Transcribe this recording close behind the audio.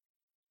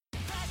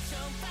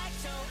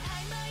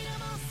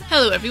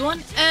Hello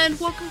everyone, and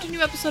welcome to a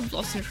new episode of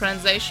Lost in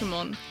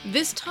Translationmon.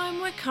 This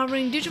time we're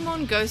covering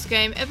Digimon Ghost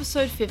Game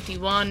episode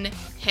 51,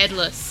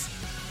 Headless.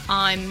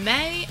 I'm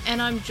May,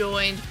 and I'm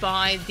joined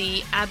by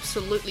the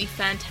absolutely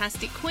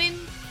fantastic Quinn.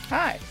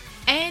 Hi.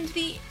 And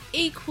the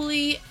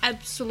equally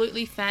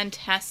absolutely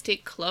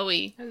fantastic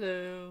Chloe.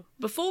 Hello.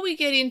 Before we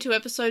get into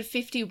episode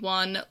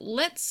 51,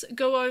 let's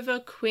go over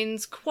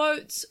Quinn's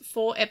quotes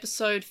for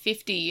episode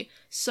 50.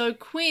 So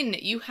Quinn,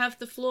 you have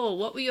the floor.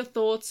 What were your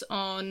thoughts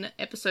on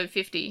episode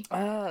 50?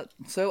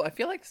 So I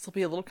feel like this will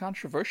be a little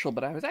controversial,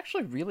 but I was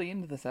actually really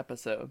into this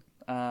episode.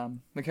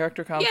 The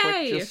character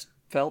conflict just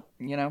felt,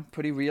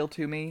 pretty real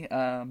to me.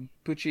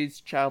 Pucci's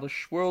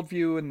childish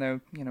worldview and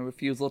their,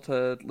 refusal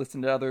to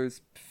listen to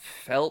others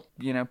felt,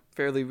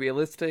 fairly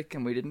realistic,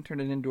 and we didn't turn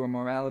it into a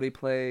morality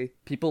play.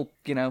 People,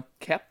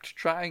 kept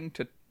trying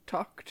to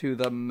talk to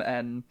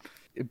them,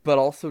 but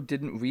also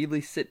didn't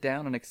really sit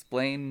down and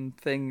explain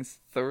things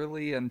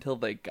thoroughly until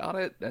they got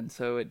it, and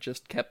so it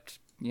just kept,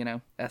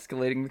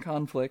 escalating the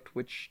conflict,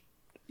 which,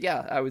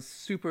 yeah, I was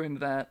super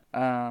into that.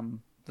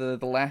 The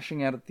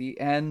lashing out at the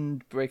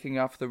end, breaking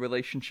off the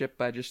relationship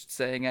by just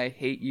saying I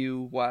hate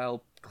you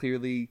while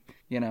clearly,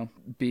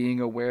 being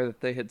aware that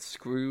they had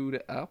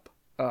screwed up.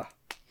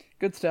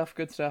 Good stuff.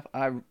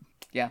 I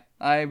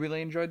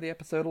really enjoyed the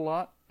episode a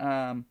lot.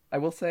 I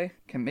will say,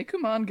 can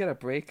Meicoomon get a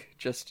break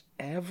just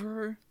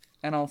ever?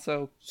 And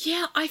also...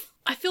 Yeah, I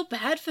feel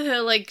bad for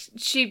her. Like,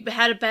 she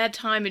had a bad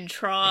time in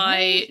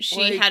Try.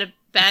 She had a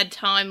bad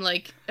time,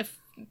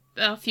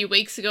 a few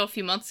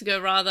months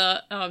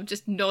ago,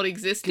 just not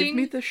existing. Give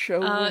me the show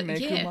where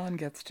Meicoomon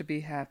gets to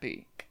be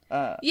happy.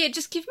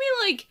 Just give me,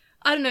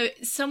 I don't know,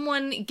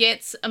 someone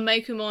gets a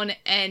Meicoomon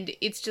and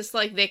it's just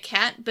like their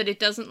cat, but it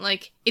doesn't,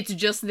 it's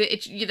just, they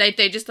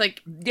just,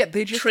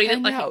 they just treat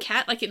it like out. a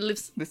cat, like it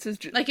lives, this is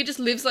just, it just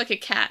lives like a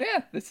cat.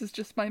 Yeah, this is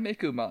just my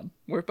Meicoomon.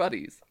 We're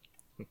buddies.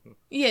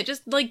 Yeah,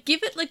 just,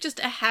 give it, just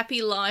a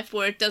happy life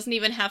where it doesn't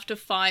even have to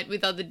fight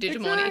with other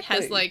Digimon. Exactly. It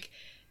has,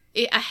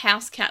 a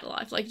house cat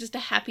life, just a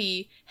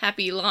happy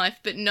life.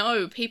 But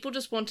no, people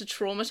just want to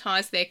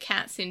traumatize their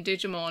cats in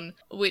Digimon,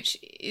 which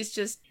is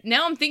just,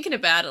 now I'm thinking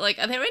about it,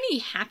 are there any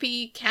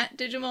happy cat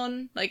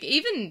Digimon?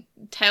 Even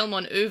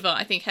Tailmon Uva,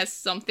 I think, has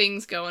some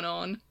things going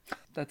on.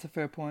 That's a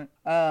fair point.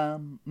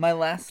 My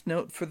last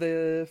note for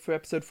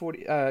episode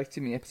 50,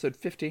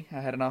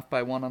 I had an off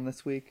by one on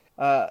this week.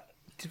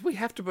 Did we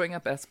have to bring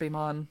up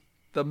Espimon?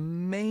 The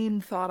main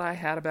thought I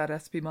had about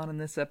Espimon in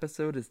this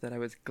episode is that I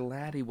was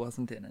glad he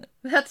wasn't in it.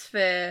 That's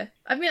fair.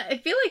 I mean, I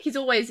feel like he's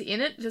always in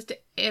it, just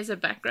as a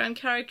background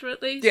character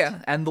at least.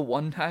 Yeah, and the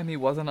one time he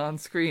wasn't on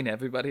screen,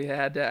 everybody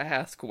had to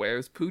ask,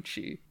 where's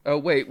Pucci? Oh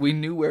wait, we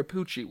knew where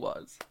Pucci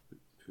was.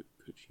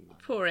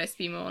 Poor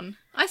Espimon.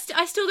 I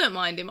still don't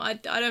mind him. I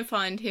don't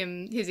find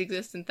his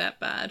existence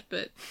that bad,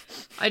 but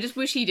I just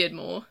wish he did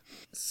more.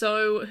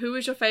 So, who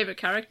is your favourite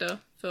character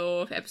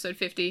for episode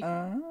 50?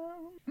 I'm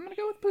gonna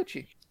go with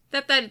Pucci.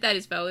 That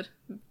is valid.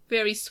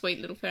 Very sweet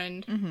little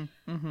friend.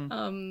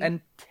 And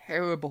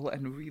terrible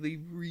and really,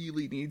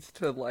 really needs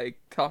to,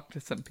 talk to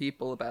some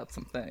people about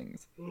some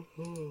things.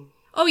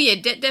 Oh yeah,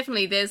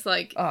 definitely there's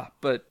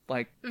but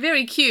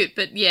very cute,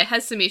 but yeah,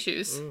 has some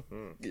issues.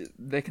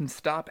 They can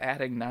stop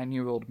adding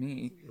 9-year-old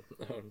me.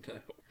 Oh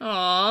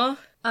no.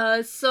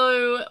 Aww.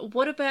 So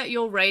what about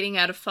your rating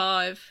out of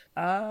 5?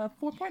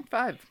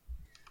 4.5.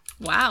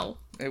 Wow.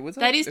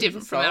 That is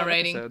different from our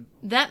rating. Episode.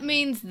 That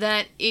means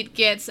that it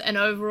gets an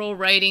overall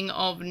rating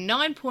of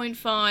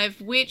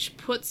 9.5, which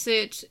puts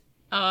it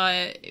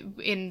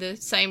in the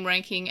same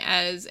ranking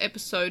as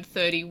episode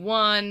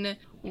 31,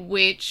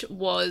 which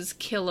was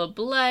Killer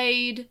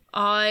Blade.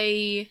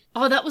 That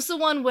was the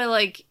one where,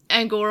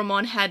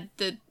 Angoramon had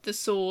the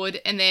sword,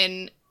 and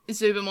then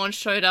Zubamon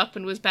showed up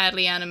and was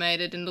badly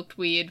animated and looked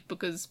weird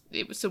because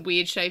it was a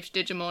weird-shaped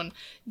Digimon.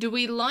 Do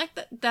we like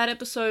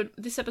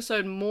this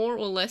episode more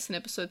or less than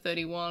episode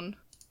 31?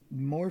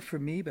 More for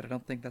me, but I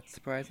don't think that's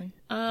surprising.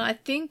 I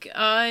think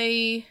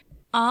I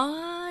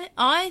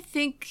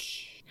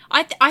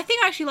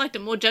actually liked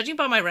it more. Judging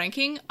by my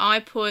ranking, I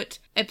put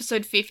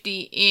episode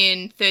 50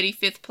 in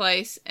 35th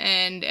place,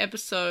 and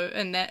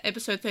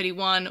episode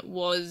 31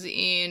 was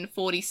in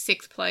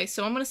 46th place.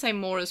 So I'm going to say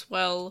more as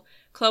well.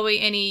 Chloe,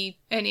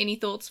 any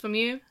thoughts from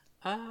you?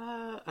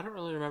 I don't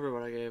really remember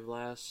what I gave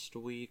last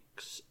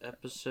week's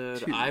episode.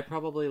 2. I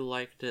probably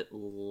liked it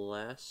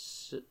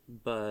less,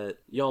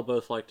 but y'all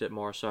both liked it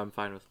more, so I'm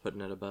fine with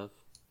putting it above.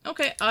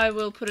 Okay, I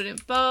will put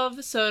it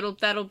above, so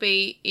that'll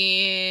be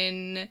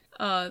in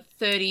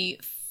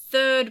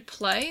 33rd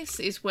place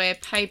is where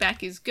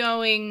Payback is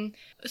going.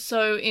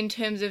 So in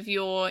terms of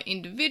your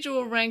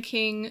individual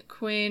ranking,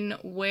 Quinn,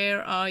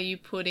 where are you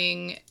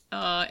putting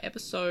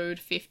episode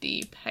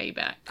 50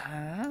 Payback?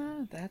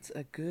 That's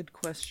a good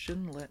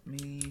question. Let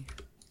me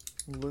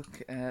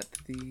look at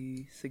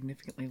the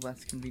significantly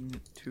less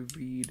convenient to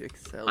read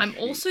Excel I'm sheet.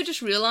 also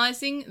just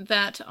realizing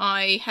that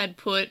I had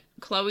put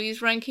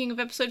Chloe's ranking of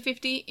episode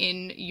 50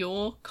 in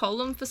your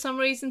column for some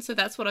reason, so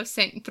that's what I've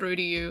sent through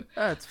to you.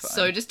 That's fine.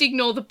 So just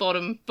ignore the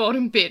bottom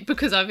bit,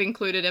 because I've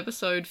included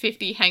episode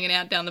 50 hanging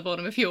out down the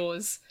bottom of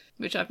yours,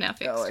 which I've now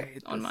fixed I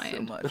hate on this my so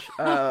end. much.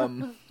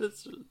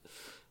 That's...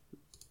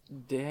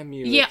 Damn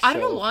you! Yeah, Excel I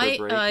don't know why,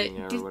 for breaking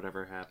or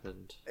whatever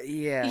happened.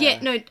 Yeah. Yeah,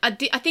 no, I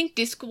think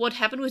Discord. What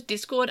happened was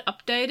Discord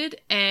updated,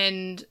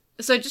 and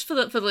so just for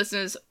the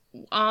listeners,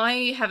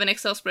 I have an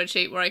Excel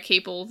spreadsheet where I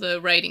keep all the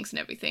ratings and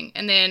everything,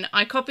 and then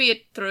I copy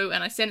it through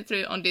and I send it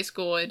through on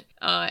Discord.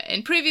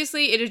 And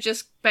previously, it had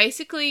just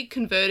basically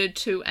converted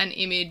to an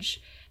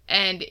image,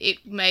 and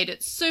it made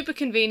it super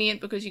convenient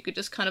because you could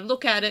just kind of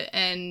look at it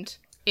and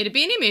it'd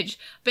be an image.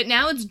 But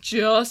now it's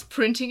just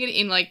printing it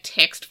in like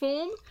text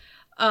form.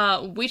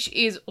 Which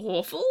is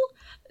awful.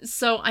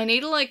 So I need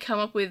to like come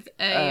up with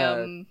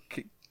a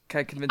Can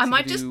I convince I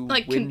might you just, to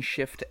like, Win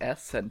Shift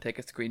S and take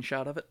a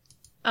screenshot of it?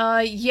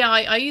 Yeah,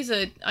 I use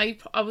I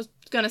was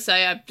gonna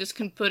say I just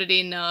can put it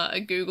in a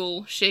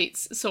Google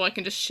Sheets so I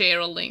can just share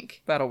a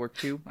link. That'll work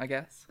too, I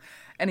guess.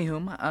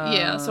 Anywho,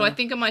 Yeah, so I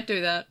think I might do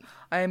that.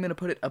 I am gonna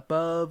put it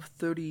above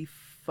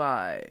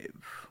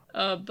 35.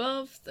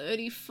 Above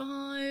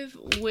 35,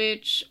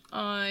 which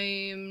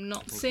I'm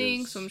not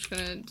seeing, so I'm just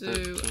gonna do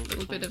a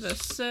little bit of a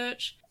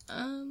search.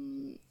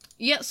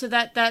 Yeah, so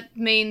that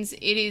means it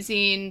is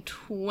in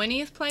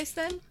 20th place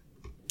then?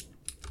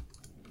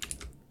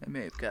 I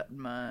may have gotten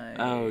my...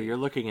 Oh, you're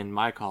looking in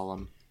my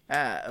column.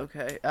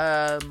 Okay.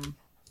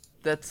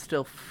 That's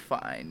still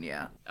fine,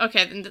 yeah.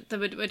 Okay, then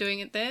we're doing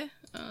it there.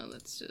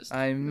 Let's just...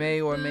 I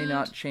may or may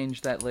not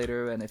change that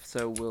later, and if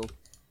so, we'll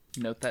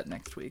note that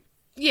next week.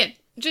 Yeah,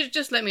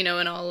 just let me know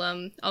and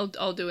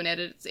I'll do an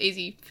edit. It's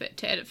easy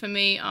to edit for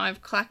me.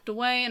 I've clacked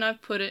away and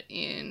I've put it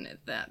in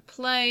that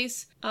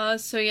place.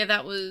 So yeah,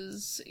 that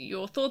was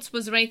your thoughts.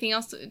 Was there anything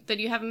else that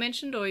you haven't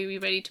mentioned, or are you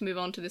ready to move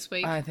on to this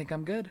week? I think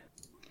I'm good.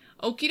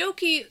 Okie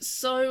dokie.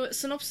 So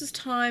synopsis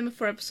time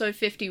for episode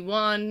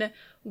 51.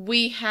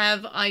 We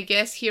have, I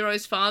guess,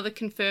 Hero's father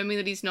confirming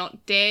that he's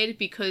not dead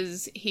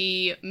because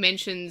he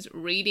mentions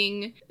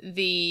reading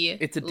the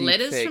It's a deep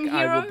letters fake. from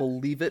Hero. I will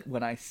believe it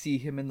when I see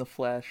him in the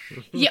flesh.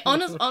 Yeah,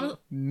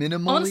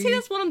 Minimally, honestly,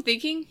 that's what I'm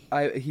thinking.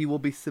 he will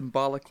be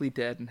symbolically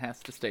dead and has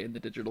to stay in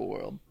the digital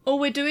world. Or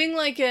we're doing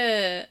like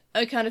a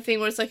kind of thing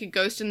where it's like a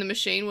ghost in the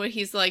machine where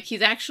he's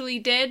actually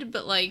dead,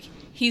 but like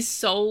his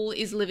soul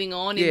is living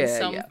on in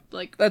some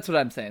like That's what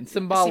I'm saying.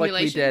 Symbolically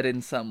simulation. dead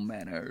in some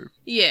manner.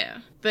 Yeah.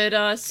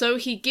 But so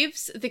he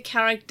gives the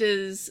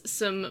characters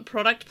some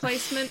product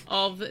placement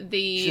of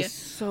the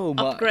Just so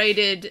much.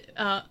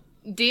 upgraded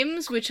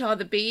DIMs, which are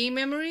the BE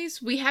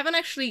memories. We haven't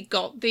actually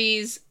got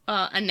these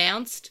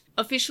announced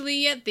officially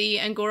yet, the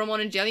Angoramon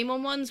and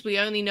Jellymon ones. We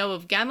only know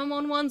of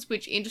Gamamon ones,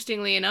 which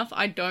interestingly enough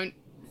I don't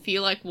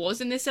feel like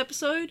was in this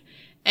episode.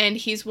 And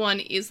his one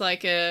is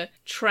like a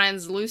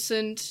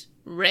translucent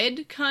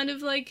red kind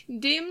of like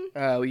dim.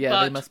 Oh yeah,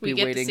 but they must we be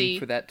get to waiting see-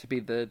 for that to be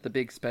the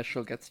big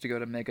special gets to go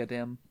to Mega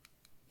Dim.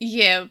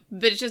 Yeah,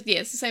 but it's just,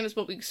 it's the same as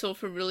what we saw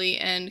for Ruli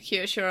and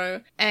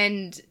Kyoshiro.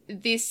 And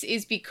this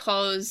is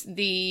because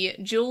the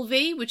Jewel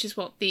V, which is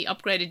what the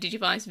upgraded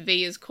Digivice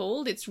V is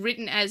called, it's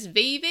written as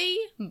VV,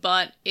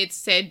 but it's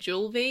said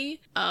Jewel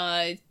V.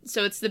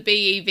 So it's the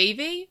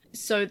BEVV.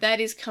 So that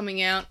is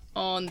coming out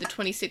on the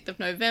 26th of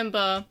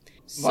November.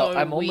 So Well,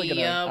 I'm only we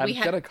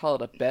gonna call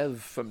it a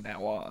Bev from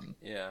now on.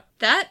 Yeah.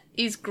 That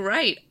is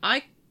great.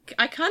 I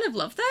kind of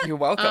love that. You're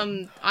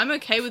welcome. I'm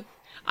okay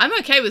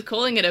with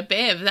calling it a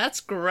Bev. That's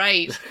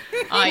great.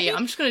 Yeah,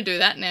 I'm just going to do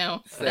that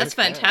now. That's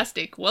Okay.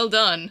 fantastic. Well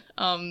done.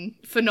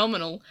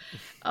 Phenomenal.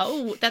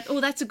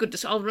 That's a good...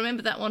 I'll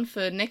remember that one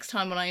for next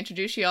time when I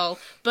introduce y'all.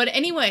 But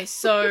anyway,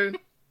 so...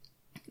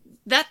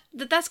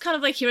 That's kind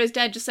of like Hero's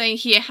dad just saying,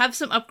 here, have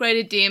some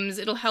upgraded DIMs.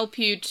 It'll help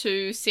you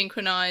to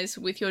synchronize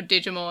with your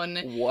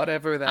Digimon.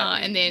 Whatever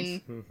that And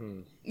means.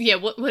 then... Yeah,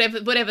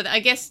 whatever. I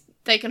guess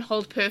they can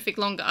hold perfect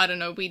longer. I don't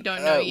know. We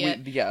don't know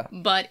yet. Yeah.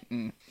 But,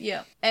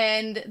 yeah.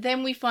 And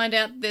then we find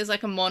out there's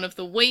like a Mon of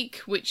the Week,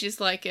 which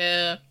is like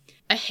a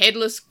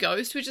headless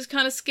ghost, which is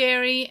kind of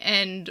scary.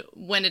 And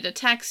when it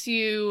attacks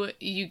you,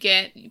 you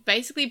get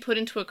basically put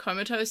into a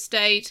comatose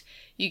state.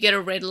 You get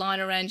a red line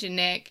around your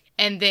neck.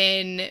 And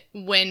then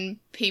when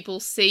people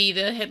see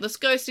the headless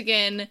ghost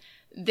again,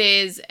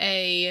 there's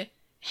a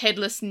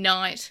headless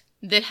knight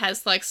that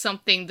has like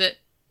something that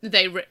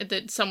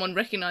that someone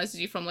recognizes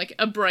you from, like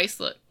a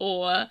bracelet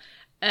or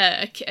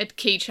a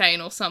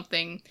keychain or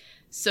something.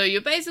 So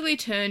you're basically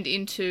turned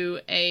into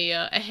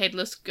a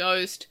headless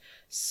ghost.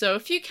 So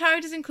a few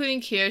characters, including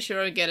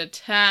Kyoshiro, get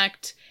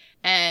attacked,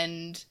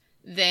 and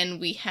then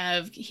we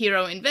have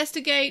Hero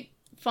investigate,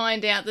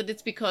 find out that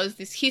it's because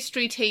this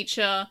history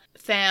teacher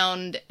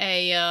found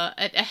a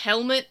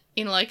helmet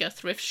in like a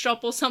thrift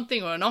shop or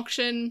something, or an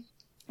auction,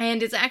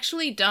 and it's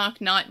actually Dark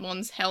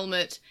Knightmon's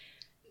helmet.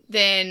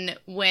 Then,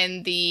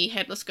 when the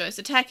Headless Ghosts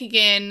attack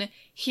again,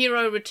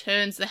 Hero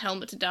returns the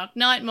helmet to Dark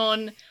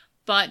Knightmon,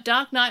 but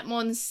Dark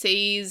Knightmon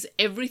sees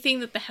everything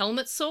that the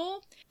helmet saw,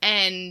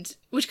 and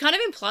which kind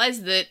of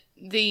implies that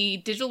the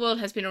digital world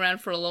has been around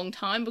for a long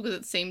time because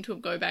it seemed to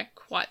go back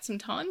quite some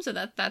time, so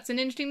that's an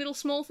interesting little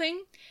small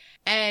thing.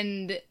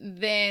 And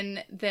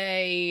then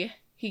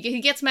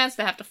he gets mad, so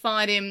they have to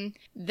fight him.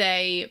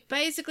 They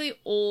basically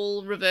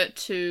all revert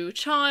to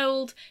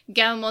child.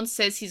 Gamamon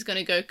says he's going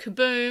to go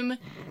kaboom,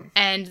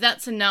 and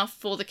that's enough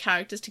for the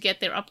characters to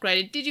get their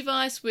upgraded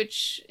Digivice,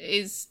 which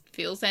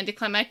feels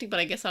anticlimactic, but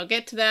I guess I'll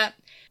get to that.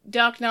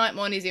 Dark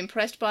Knightmon is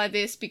impressed by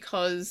this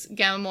because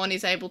Gamamon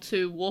is able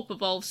to warp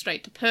evolve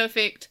straight to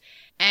perfect,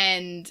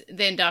 and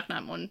then Dark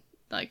Knightmon,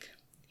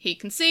 he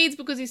concedes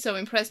because he's so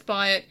impressed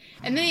by it,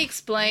 and then he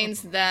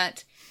explains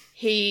that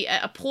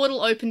a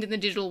portal opened in the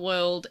digital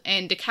world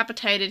and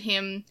decapitated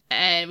him,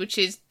 which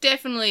is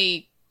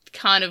definitely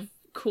kind of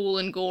cool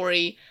and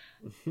gory,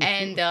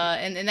 and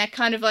that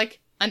kind of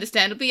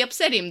understandably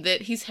upset him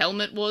that his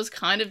helmet was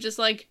kind of just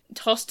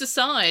tossed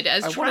aside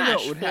as trash. I want to know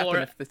what would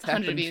happen if this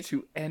happened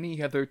to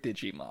any other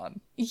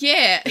Digimon.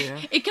 Yeah,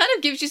 it kind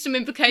of gives you some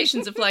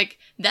implications of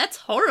that's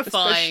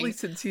horrifying. Especially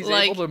since he's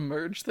able to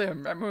merge their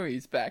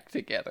memories back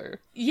together.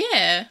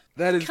 Yeah,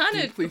 that is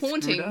kind deeply of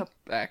haunting. Screwed up,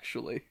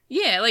 actually.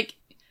 Yeah,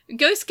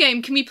 Ghost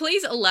Game, can we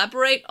please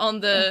elaborate on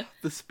the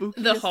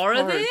horror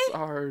parts there?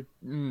 Are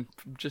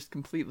just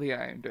completely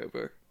ironed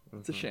over.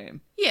 It's a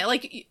shame. Yeah,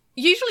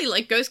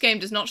 usually Ghost Game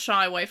does not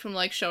shy away from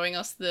showing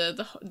us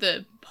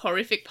the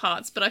horrific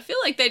parts, but I feel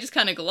like they just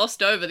kind of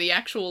glossed over the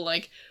actual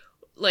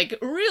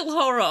real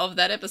horror of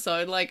that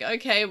episode.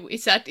 Okay,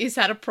 is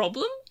that a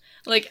problem?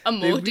 A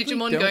more really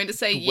Digimon going to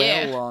say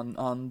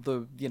on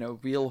the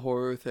real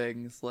horror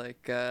things I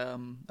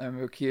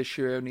remember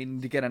Kiyashiro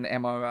needing to get an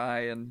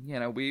MRI,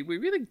 and we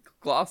really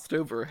glossed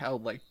over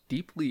how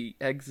deeply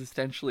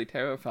existentially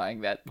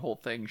terrifying that whole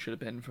thing should have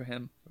been for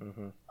him.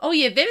 Mm-hmm. Oh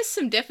yeah, there is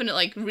some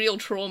definite real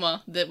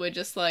trauma that we're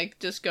just going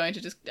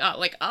to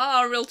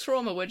real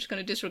trauma. We're just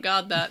going to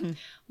disregard that.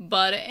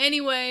 But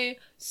anyway,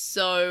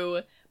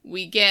 so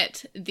we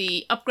get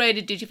the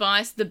upgraded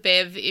Digivice, the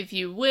Bev, if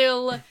you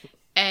will.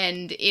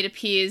 And it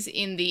appears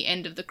in the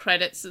end of the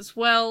credits as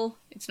well.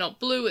 It's not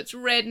blue, it's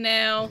red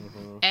now.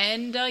 Mm-hmm.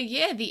 And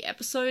the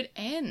episode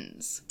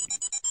ends.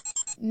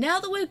 Now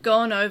that we've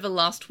gone over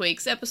last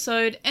week's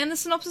episode and the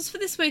synopsis for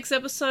this week's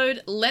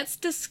episode, let's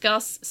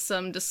discuss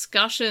some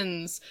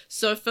discussions.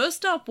 So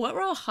first up, what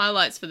were our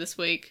highlights for this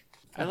week?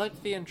 I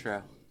liked the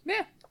intro.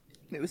 Yeah,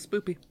 it was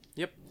spoopy.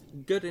 Yep.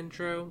 Good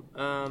intro.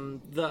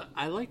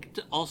 I liked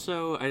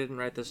also, I didn't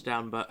write this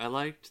down, but I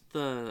liked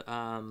the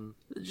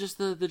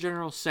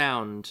general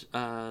sound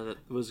that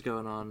was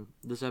going on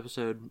this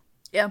episode.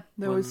 Yeah,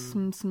 there was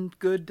some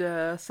good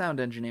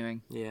sound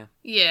engineering. Yeah.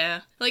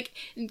 Yeah.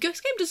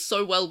 Ghost Game does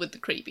so well with the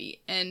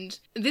creepy, and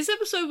this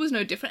episode was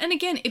no different. And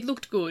again, it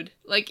looked good.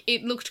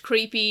 It looked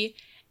creepy.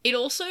 It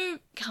also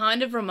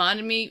kind of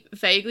reminded me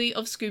vaguely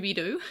of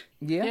Scooby-Doo.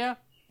 Yeah.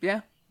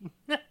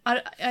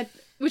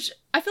 Which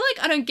I feel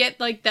I don't get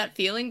that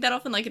feeling that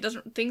often.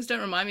 Things don't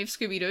remind me of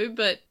Scooby-Doo,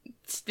 but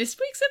this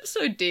week's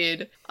episode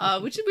did.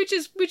 Which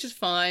is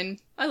fine.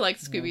 I like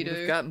Scooby-Doo. Would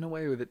have gotten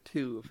away with it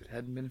too if it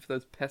hadn't been for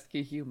those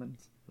pesky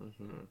humans.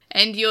 Mm-hmm.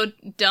 And your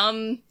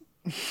dumb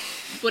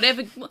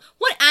whatever.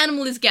 What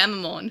animal is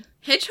Gamamon?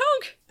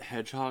 Hedgehog?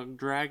 Hedgehog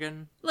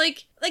dragon?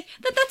 That's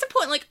a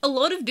point. A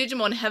lot of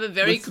Digimon have a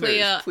very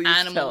clear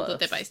animal that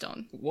they're based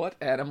on. What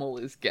animal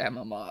is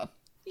Gamamon?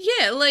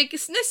 Yeah, no,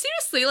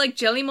 seriously,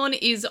 Jellymon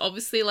is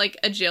obviously,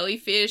 a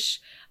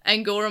jellyfish,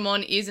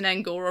 Angoramon is an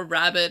Angora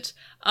rabbit.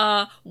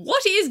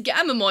 What is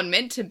Gamamon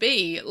meant to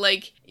be?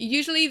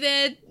 Usually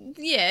they're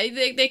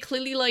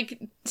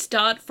clearly,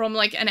 start from,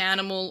 an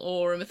animal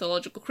or a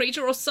mythological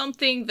creature or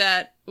something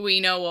that we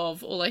know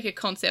of, or, a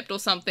concept or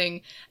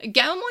something.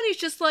 Gamamon is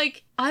just, I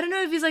don't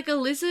know if he's, a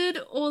lizard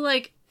or,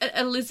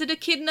 a lizard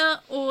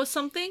echidna or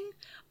something,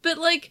 but,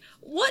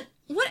 what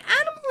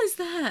animal is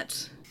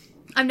that?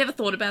 I've never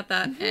thought about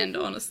that, and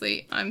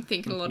honestly, I'm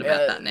thinking a lot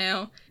about that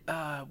now.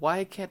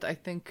 Why can't I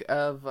think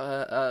of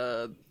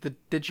the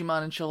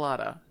Digimon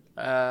Enchilada?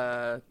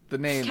 The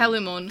name.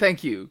 Kalumon.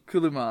 Thank you,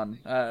 Kulumon.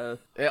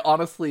 It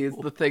honestly is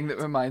the thing that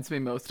reminds me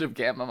most of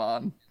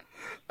Gamamon.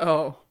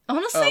 Oh.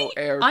 Honestly,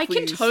 Air, I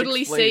can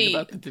totally see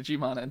about the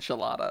Digimon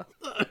Enchilada.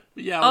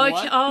 Yeah.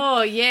 Okay.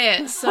 Oh,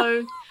 yeah.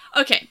 So,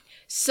 okay.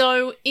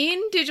 So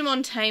in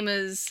Digimon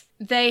Tamers,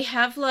 they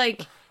have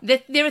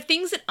there are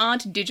things that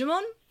aren't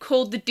Digimon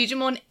called the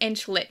Digimon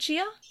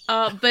Enchilechia.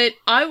 But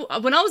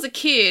when I was a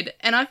kid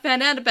and I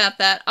found out about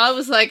that, I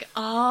was like,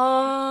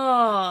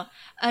 a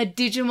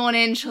Digimon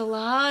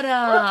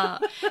Enchilada.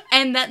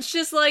 And that's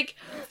just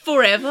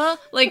forever.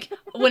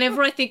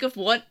 Whenever I think of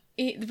what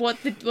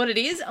it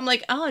is, I'm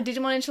like,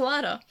 Digimon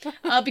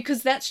Enchilada.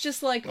 Because that's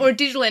just or a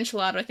digital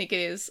enchilada, I think it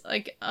is.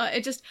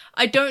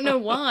 I don't know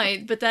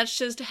why, but that's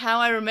just how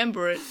I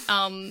remember it.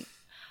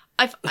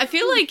 I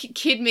feel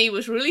kid me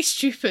was really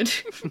stupid.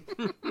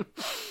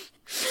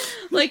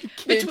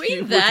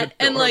 Between that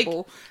and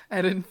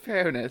and in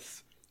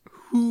fairness,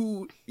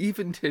 who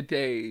even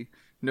today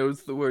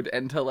knows the word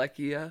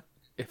entelechia?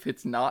 if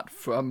it's not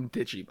from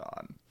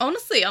Digimon.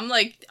 Honestly, I'm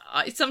like,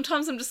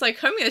 sometimes I'm just like,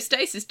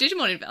 homeostasis,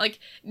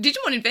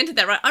 Digimon invented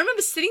that, right? I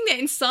remember sitting there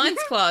in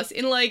science class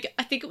in like,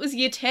 I think it was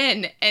year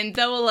 10, and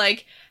they were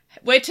like,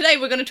 today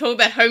we're going to talk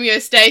about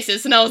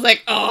homeostasis, and I was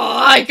like, oh,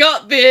 I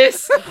got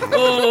this.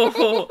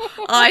 Oh,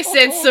 I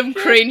said some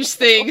cringe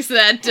things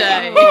that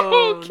day.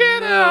 Oh,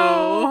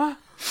 kiddo.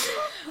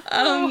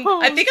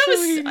 I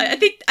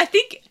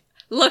think,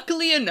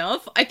 luckily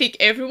enough, I think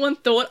everyone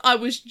thought I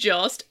was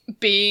just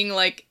being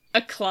like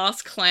a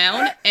class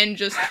clown and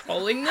just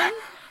trolling them.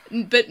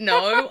 But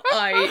no,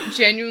 I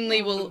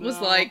genuinely was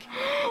like,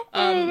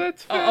 I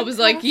was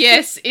like,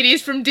 yes, it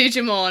is from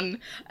Digimon,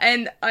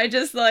 and I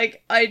just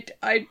like, I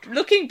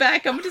looking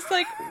back, I'm just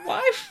like,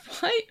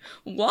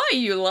 why are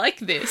you like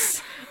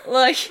this?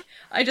 Like,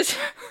 I just,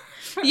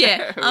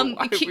 yeah,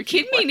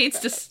 Kid Me needs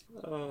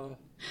to.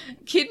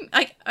 Okay,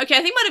 I think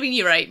it might have been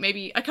year 8,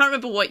 maybe. I can't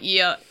remember what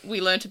year we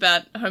learnt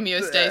about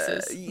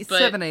homeostasis. But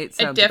 7, 8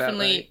 sounds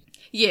definitely, about right.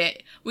 Yeah,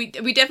 we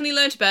definitely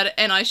learnt about it,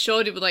 and I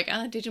sure did with like,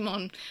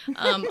 Digimon.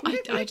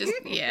 I just,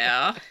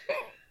 yeah.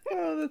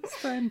 Oh, that's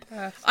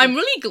fantastic. I'm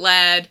really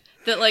glad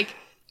that like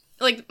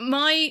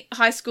my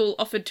high school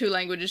offered 2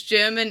 languages,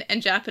 German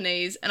and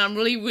Japanese, and I'm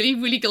really, really,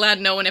 really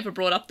glad no one ever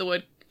brought up the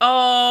word.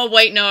 Oh,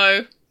 wait,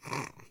 no.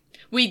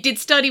 We did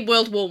study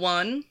World War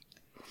I.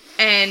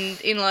 And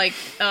in like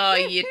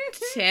year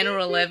 10 or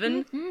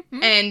 11,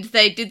 and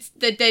they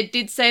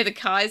did say the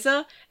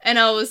Kaiser, and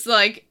I was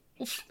like,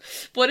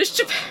 what does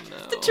Japan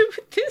have to do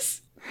with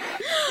this?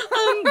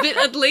 But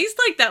at least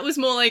like that was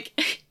more like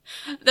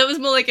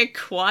a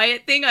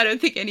quiet thing. I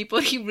don't think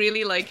anybody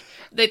really like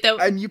that.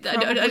 And you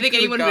probably I don't think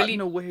anyone gotten really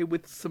away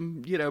with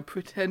some,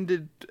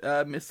 pretended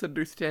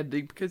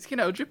misunderstanding because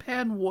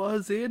Japan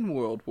was in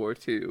World War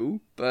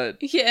II, but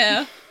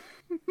yeah.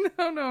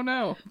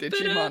 No.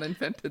 Digimon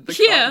invented the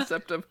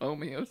concept of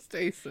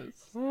homeostasis.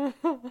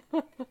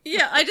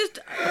 Yeah, I just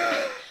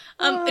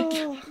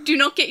do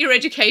not get your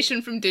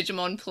education from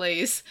Digimon,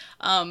 please,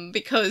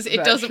 because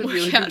it doesn't work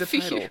really out for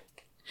you.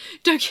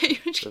 Don't get your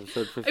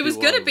education. It was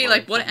gonna be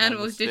like, what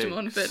animal is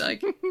Digimon, but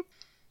like,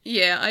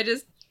 yeah,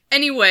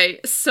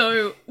 anyway,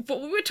 so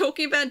what we were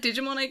talking about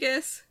Digimon, I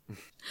guess.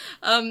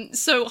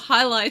 So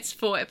highlights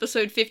for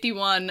episode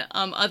 51,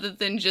 other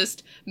than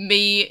just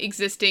me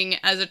existing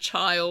as a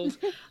child,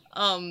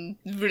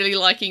 really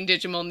liking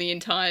Digimon the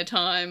entire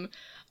time.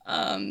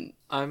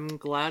 I'm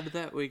glad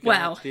that we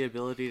got the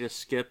ability to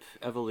skip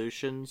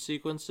evolution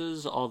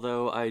sequences,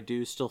 although I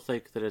do still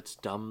think that it's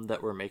dumb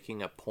that we're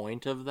making a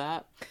point of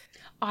that.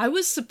 I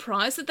was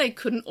surprised that they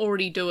couldn't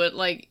already do it,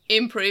 like,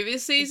 in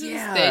previous seasons.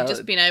 Yeah. They'd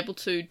just been able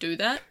to do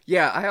that.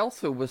 Yeah, I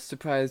also was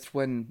surprised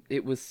when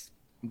it was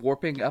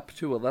warping up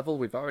to a level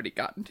we've already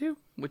gotten to,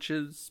 which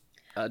is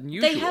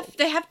unusual.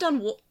 They have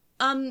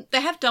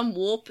done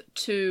warp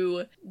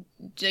to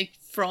like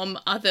from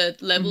other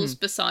levels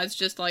besides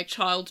just like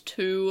Child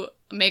 2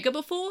 Mega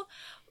before,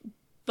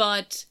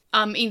 but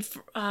in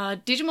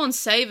Digimon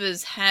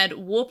Savers had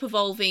warp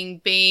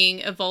evolving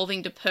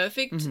to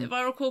perfect, if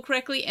I recall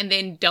correctly, and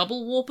then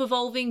double warp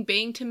evolving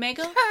being to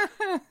Mega,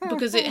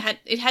 because it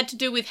had to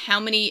do with how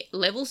many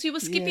levels you were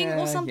skipping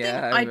or something.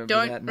 Yeah, I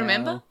don't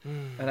remember.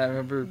 And I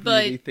remember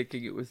really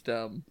thinking it was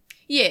dumb.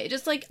 Yeah,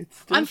 just like,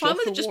 I'm fine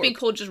with it just being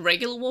called just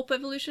regular warp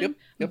evolution,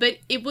 Yep. but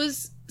it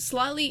was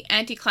slightly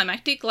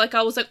anticlimactic. Like,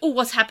 I was like, oh,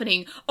 what's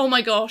happening? Oh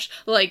my gosh,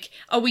 like,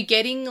 are we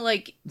getting,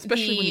 like,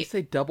 especially when you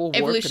say double warp,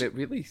 evolution... and it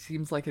really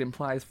seems like it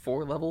implies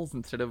 4 levels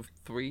instead of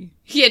 3.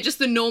 Yeah, just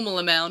the normal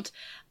amount.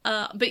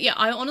 But yeah,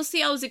 I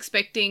was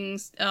expecting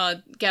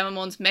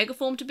Gamamon's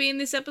Megaform to be in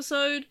this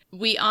episode.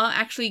 We are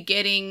actually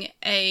getting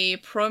a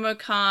promo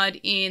card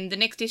in the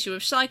next issue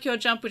of Psycho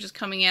Jump, which is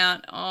coming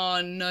out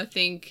on, I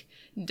think,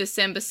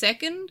 December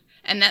 2nd,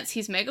 and that's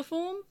his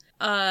Megaform.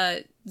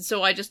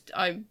 So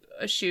I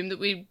assumed that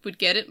we would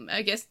get it,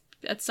 I guess,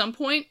 at some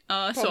point.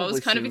 So I was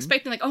kind of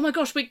expecting, like, oh my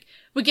gosh,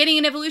 we're getting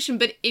an evolution,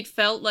 but it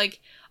felt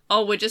like,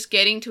 oh, we're just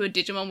getting to a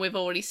Digimon we've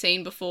already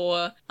seen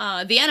before.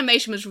 The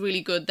animation was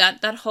really good.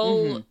 That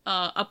whole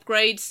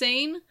upgrade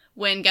scene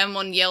when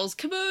Gamamon yells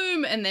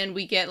kaboom, and then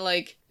we get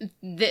like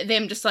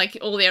them just like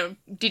all their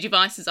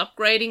Digivices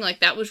upgrading, like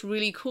that was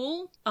really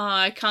cool.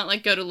 I can't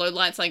like go to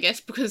lowlights, I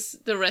guess, because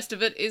the rest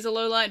of it is a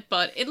lowlight,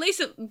 but at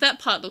least that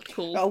part looked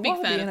cool. Big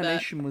fan of that. The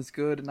animation was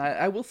good, and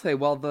I will say,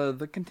 while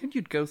the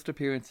continued ghost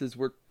appearances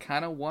were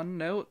kind of one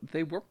note,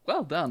 they were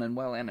well done and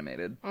well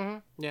animated.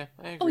 Mm-hmm. Yeah,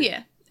 I agree. Oh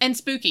yeah, and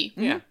spooky.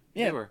 Yeah.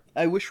 Yeah, they were.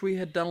 I wish we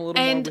had done a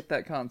little more with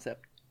that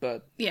concept,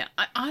 but yeah,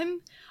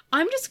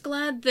 I'm just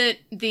glad that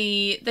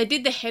they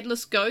did the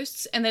headless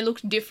ghosts and they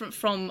looked different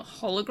from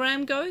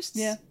hologram ghosts.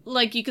 Yeah,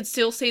 like you could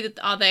still see that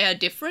they are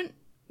different,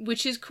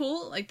 which is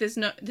cool. Like there's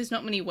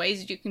not many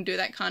ways that you can do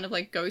that kind of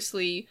like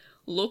ghostly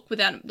look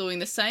without doing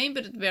the same,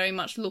 but it very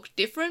much looked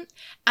different.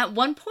 At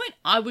one point,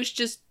 I was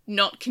just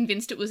not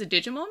convinced it was a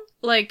Digimon.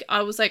 Like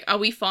I was like, are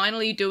we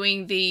finally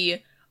doing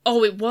the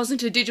oh, it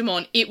wasn't a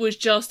Digimon, it was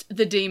just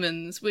the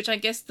demons, which I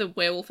guess the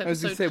werewolf I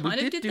was episode gonna say,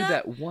 kind we of did do that.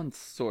 that once,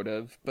 sort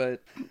of,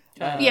 but...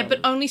 Yeah, but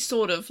only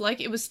sort of.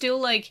 Like, it was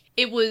still like,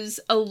 it was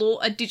a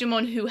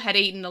Digimon who had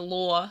eaten a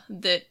lore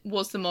that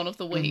was the Mon of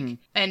the Week.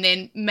 And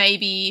then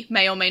may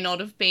or may not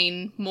have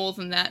been more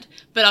than that.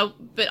 But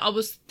I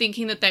was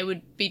thinking that they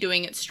would be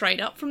doing it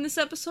straight up from this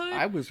episode.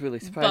 I was really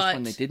surprised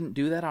when they didn't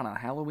do that on a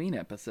Halloween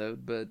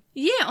episode, but...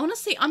 Yeah,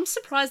 honestly, I'm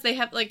surprised they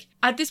have, like,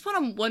 at this point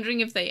I'm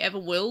wondering if they ever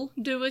will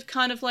do it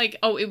kind of like,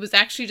 oh, it was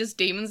actually just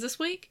demons this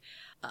week.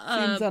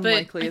 Seems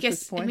unlikely at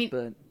this point,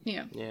 but...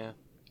 Yeah. Yeah.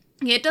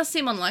 Yeah, it does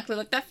seem unlikely.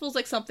 Like, that feels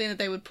like something that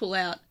they would pull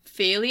out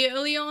fairly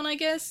early on, I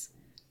guess.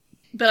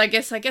 But I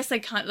guess they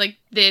can't, like,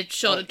 their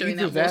shot at doing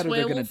that was werewolf.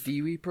 They're gonna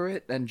de-reaper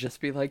it and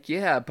just be like,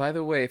 yeah, by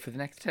the way, for the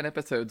next 10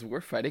 episodes,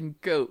 we're fighting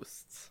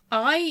ghosts.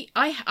 I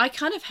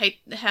kind of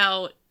hate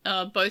how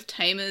both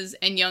Tamers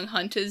and Young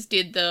Hunters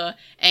did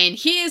and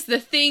here's the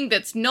thing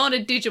that's not a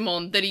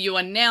Digimon that you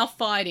are now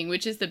fighting,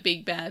 which is the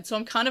big bad. So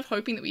I'm kind of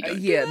hoping that we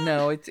don't do that.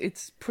 No,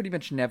 it's pretty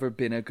much never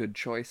been a good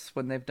choice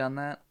when they've done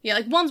that. Yeah,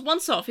 like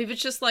once off. If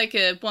it's just like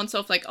a once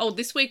off, like, oh,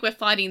 this week we're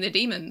fighting the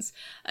demons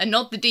and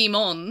not the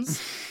demons,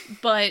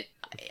 but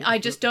I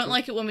just don't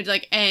like it when we're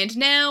like, and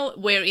now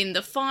we're in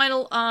the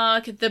final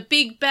arc. The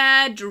big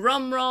bad,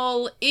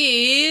 drumroll,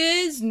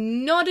 is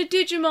not a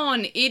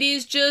Digimon. It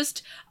is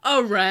just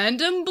a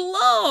random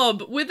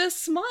blob with a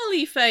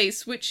smiley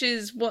face, which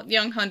is what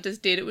Young Hunters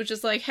did. It was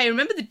just like, hey,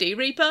 remember the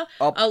D-Reaper?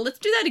 Let's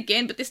do that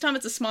again, but this time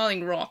it's a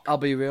smiling rock. I'll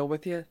be real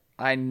with you.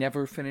 I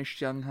never finished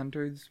Young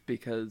Hunters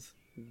because...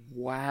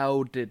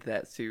 wow, did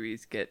that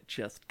series get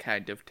just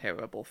kind of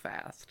terrible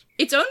fast.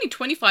 It's only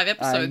 25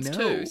 episodes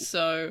too,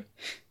 so...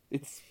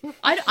 It's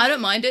I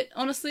don't mind it,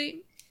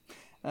 honestly.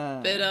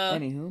 But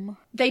anywho,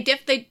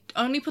 they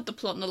only put the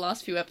plot in the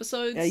last few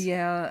episodes.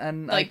 Yeah,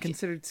 and like, I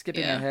considered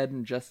skipping ahead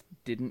and just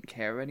didn't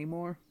care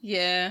anymore.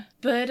 Yeah,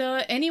 but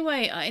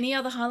anyway, any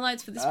other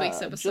highlights for this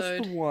week's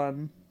episode? Just the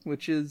one,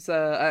 which is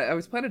I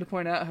was planning to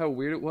point out how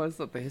weird it was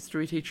that the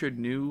history teacher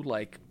knew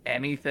like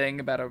anything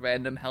about a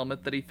random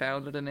helmet that he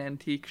found at an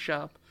antique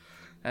shop,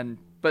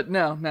 but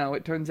no,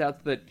 it turns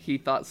out that he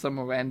thought some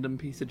random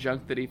piece of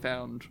junk that he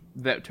found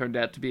that turned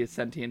out to be a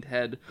sentient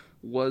head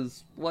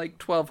was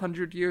like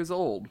 1,200 years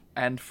old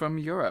and from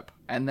Europe,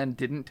 and then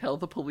didn't tell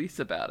the police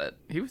about it.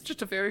 He was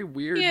just a very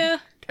weird,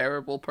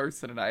 terrible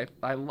person, and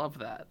I love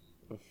that.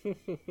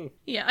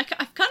 Yeah, I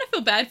kind of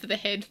feel bad for the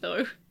head,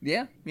 though.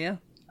 Yeah.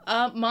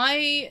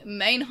 My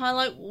main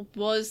highlight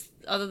was,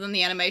 other than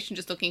the animation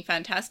just looking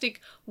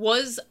fantastic,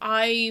 was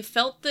I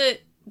felt that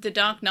the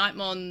Dark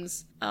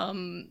Knightmon's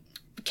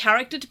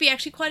character to be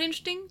actually quite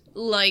interesting.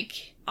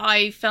 Like,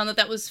 I found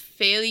that was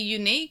fairly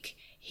unique.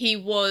 He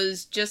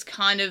was just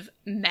kind of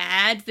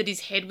mad that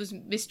his head was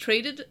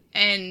mistreated,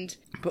 and...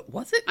 But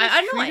was it mistreated?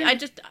 I don't know, I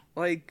just...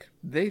 Like,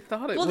 they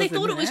thought it was they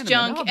thought it was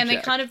junk, and they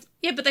kind of...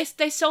 Yeah, but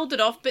they sold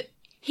it off, but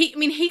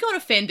he got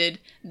offended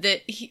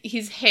that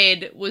his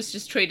head was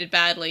just treated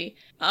badly,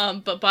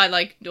 but by,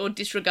 like, or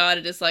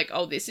disregarded as, like,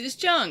 oh, this is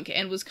junk,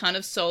 and was kind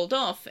of sold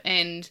off,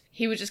 and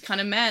he was just kind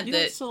of mad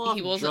that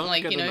he wasn't,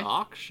 like, you know... an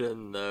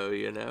auction, though,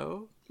 you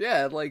know?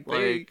 Yeah,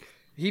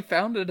 he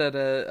found it at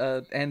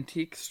a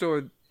antique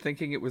store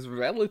thinking it was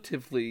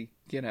relatively,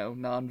 you know,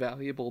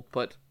 non-valuable,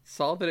 but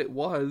saw that it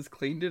was,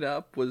 cleaned it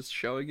up, was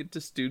showing it to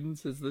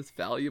students as this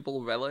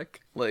valuable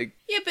relic. Like,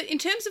 yeah, but in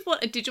terms of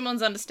what a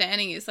Digimon's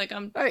understanding is, like, I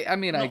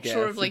mean, not I guess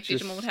sure if, like,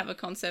 Digimon would have a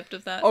concept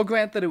of that. I'll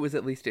grant that it was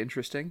at least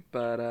interesting,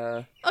 but,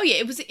 Oh, yeah,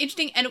 it was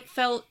interesting, and it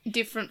felt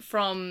different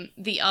from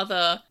the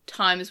other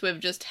times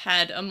we've just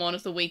had a Mon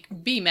of the Week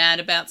be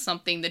mad about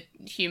something that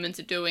humans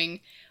are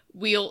doing.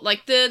 We all,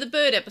 like, the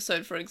bird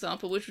episode, for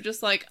example, which were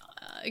just, like,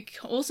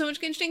 also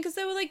interesting because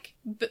they were, like,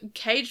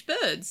 caged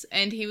birds,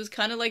 and he was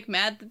kind of, like,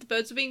 mad that the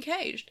birds were being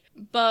caged.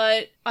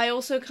 But I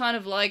also kind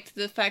of liked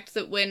the fact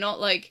that we're not,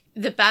 like,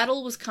 the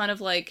battle was kind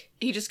of, like,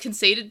 he just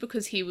conceded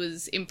because he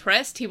was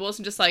impressed. He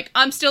wasn't just like,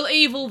 I'm still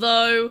evil,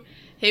 though.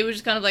 He was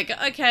just kind of like,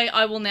 okay,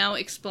 I will now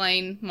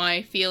explain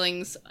my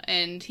feelings,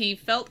 and he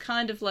felt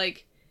kind of,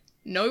 like,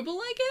 noble,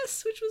 I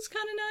guess, which was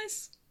kind of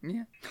nice.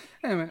 Yeah.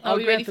 Anyway,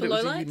 I'll grant that it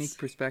was a unique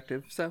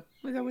perspective, so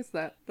there was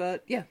that.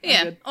 But yeah,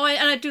 yeah. Good. Oh,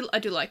 and I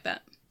do like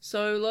that.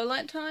 So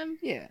lowlight time.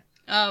 Yeah.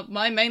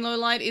 My main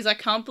lowlight is I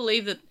can't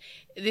believe that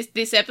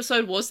this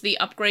episode was the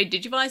Upgrade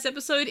Digivice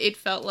episode. It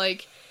felt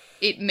like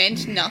it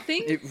meant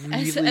nothing. It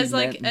really as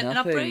like meant an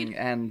nothing, upgrade,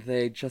 and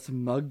they just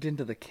mugged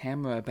into the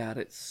camera about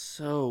it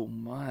so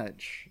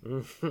much.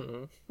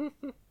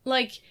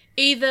 Like,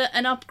 either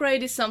an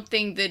upgrade is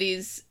something that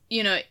is,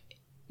 you know,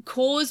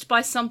 caused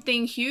by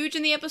something huge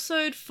in the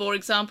episode. For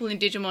example, in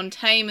Digimon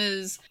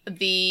Tamers,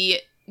 the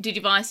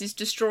Digivice is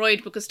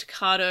destroyed because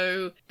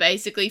Takato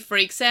basically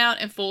freaks out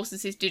and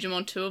forces his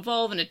Digimon to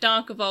evolve, and a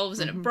Dark evolves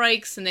and it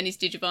breaks, and then his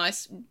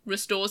Digivice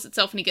restores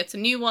itself and he gets a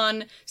new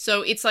one.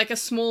 So it's like a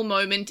small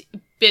moment,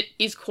 but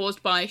is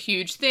caused by a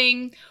huge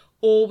thing.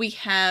 or we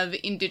have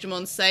in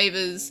Digimon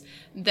Savers,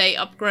 they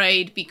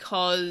upgrade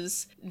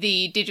because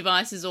the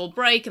Digivices all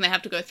break and they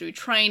have to go through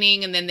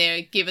training and then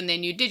they're given their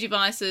new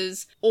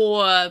Digivices.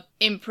 Or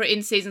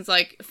in seasons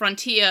like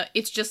Frontier,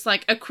 it's just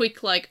like a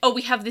quick like, oh,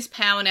 we have this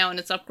power now and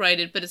it's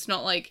upgraded, but it's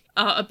not like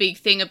a big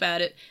thing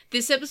about it.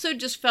 This episode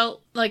just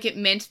felt like it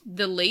meant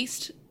the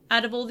least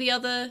out of all the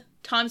other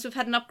times we've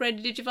had an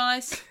upgraded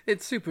Digivice.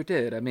 It super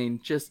did. I mean,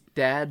 just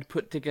Dad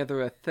put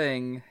together a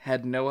thing,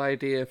 had no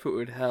idea if it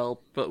would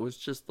help, but was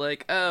just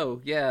like, oh,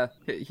 yeah,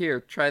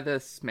 here, try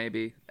this,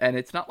 maybe. And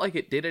it's not like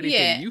it did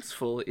anything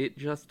useful, it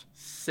just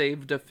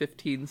saved a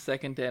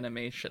 15-second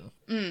animation.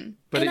 Mm.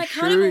 But and it I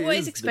sure kind of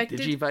always is expected...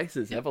 the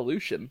Digivice's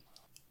evolution.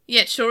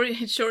 Yeah, it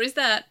sure is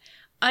that.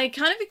 I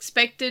kind of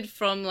expected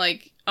from,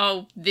 like,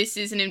 oh, this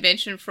is an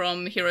invention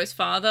from Hiro's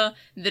father,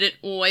 that it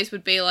always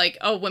would be like,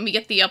 oh, when we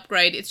get the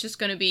upgrade, it's just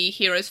going to be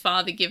Hiro's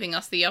father giving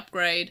us the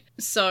upgrade.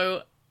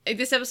 So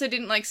this episode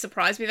didn't, like,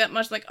 surprise me that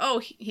much. Like, oh,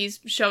 he's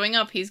showing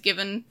up, he's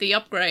given the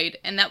upgrade,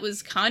 and that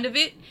was kind of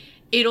it.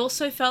 It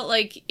also felt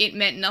like it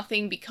meant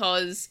nothing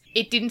because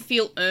it didn't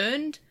feel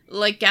earned.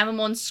 Like,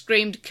 Gamamon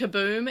screamed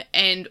kaboom,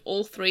 and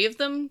all three of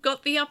them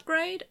got the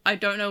upgrade. I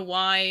don't know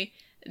why...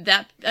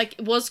 That, like,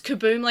 was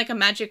kaboom like a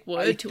magic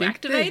word to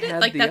activate it?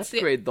 Like, that's the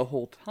upgrade the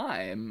whole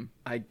time,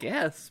 I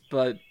guess,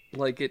 but,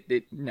 like,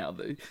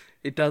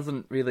 it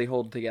doesn't really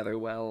hold together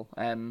well,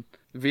 and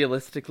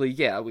realistically,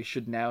 yeah, we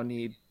should now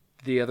need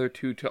the other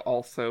two to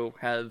also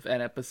have an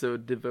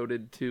episode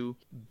devoted to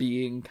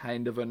being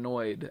kind of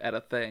annoyed at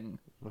a thing.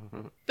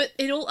 But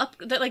it all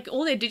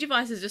all their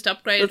Digivices just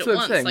upgraded That's at what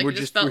once. I'm saying. Like,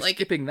 we're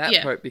skipping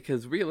that part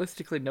because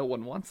realistically, no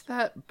one wants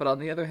that. But on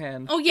the other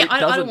hand, oh yeah, it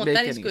I doesn't don't want make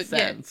that. Is any good.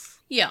 sense.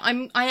 Yeah,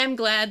 I am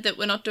glad that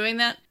we're not doing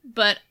that.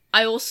 But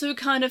I also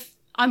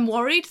I'm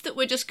worried that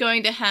we're just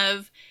going to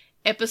have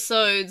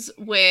episodes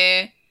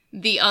where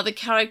the other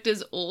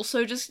characters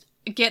also just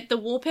get the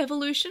warp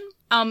evolution.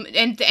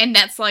 And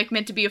that's, like,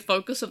 meant to be a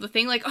focus of the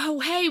thing, like, oh,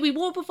 hey, we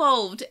warp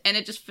evolved, and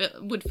it just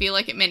would feel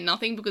like it meant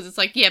nothing, because it's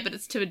like, yeah, but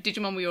it's to a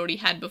Digimon we already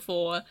had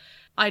before,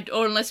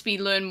 or unless we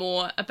learn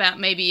more about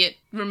maybe it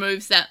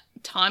removes that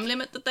time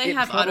limit that they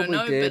have, I don't know.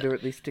 It probably did, or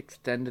at least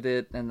extended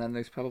it, and then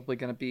there's probably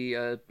going to be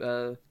a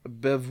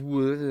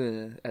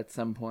Bevwu at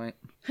some point.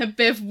 A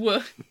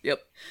Bevwu.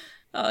 Yep.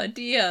 Oh,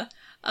 dear.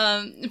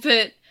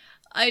 But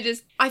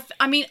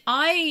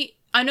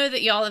I know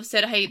that y'all have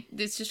said, hey,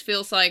 this just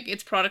feels like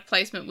it's product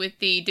placement with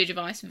the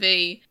Digivice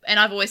V, and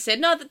I've always said,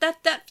 no,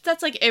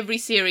 that's like every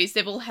series.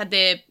 They've all had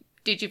their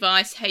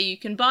Digivice, hey, you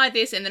can buy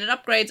this, and then it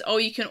upgrades, oh,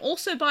 you can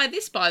also buy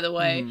this, by the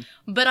way.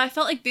 But I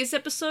felt like this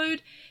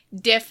episode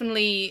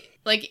definitely,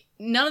 like,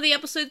 none of the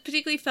episodes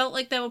particularly felt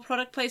like they were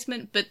product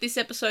placement, but this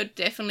episode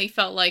definitely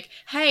felt like,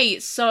 hey,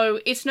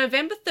 so it's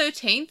November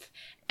 13th,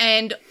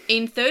 and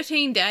in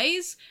 13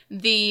 days,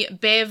 the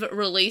Bev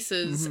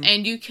releases,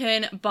 and you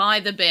can buy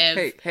the Bev.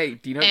 Hey,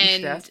 do you know what you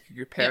should ask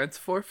your parents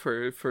for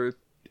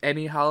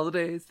any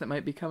holidays that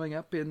might be coming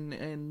up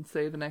in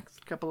say, the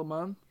next couple of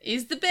months?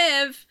 Is the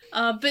Bev.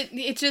 But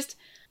it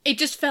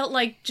just felt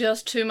like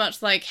just too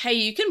much like, hey,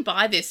 you can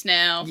buy this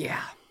now.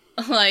 Yeah.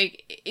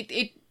 Like,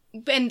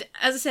 and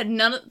as I said,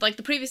 none of, like,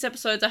 the previous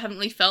episodes I haven't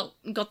really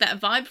got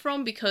that vibe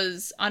from,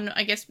 because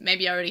I guess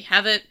maybe I already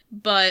have it,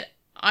 but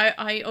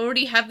I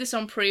already have this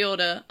on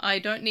pre-order. I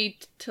don't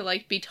need to,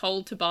 like, be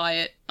told to buy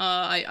it.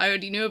 I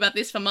already knew about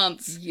this for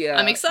months. Yeah.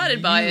 I'm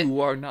excited by it.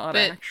 You are not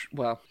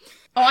well.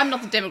 Oh, I'm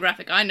not the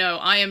demographic. I know.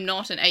 I am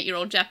not an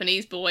 8-year-old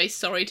Japanese boy.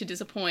 Sorry to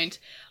disappoint.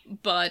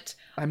 But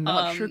I'm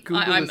not sure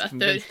Google is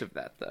convinced of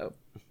that, though.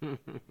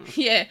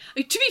 Yeah.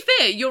 To be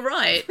fair, you're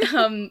right.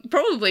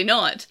 Probably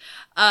not.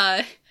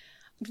 I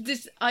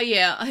just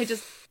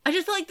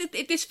felt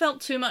like this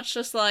felt too much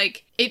just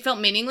like, it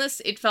felt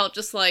meaningless. It felt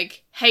just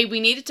like, hey,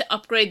 we needed to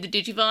upgrade the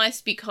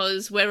Digivice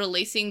because we're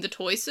releasing the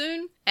toy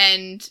soon,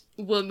 and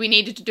we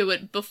needed to do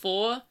it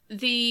before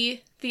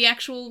the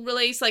actual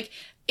release. Like,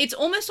 it's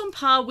almost on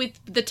par with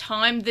the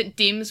time that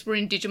DIMS were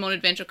in Digimon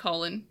Adventure :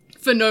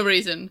 for no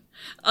reason,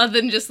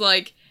 other than just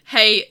like,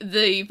 hey,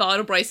 the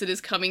Vital Bracelet is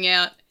coming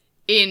out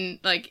in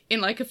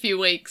a few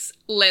weeks.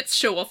 Let's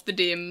show off the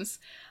DIMS.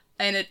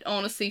 And it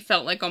honestly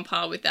felt like on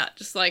par with that.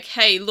 Just like,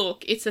 hey,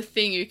 look, it's a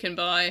thing you can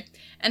buy.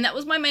 And that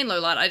was my main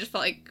lowlight. I just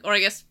felt like, or I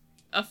guess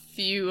a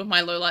few of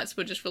my lowlights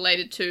were just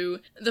related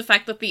to the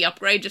fact that the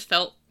upgrade just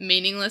felt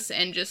meaningless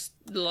and just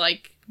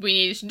like, we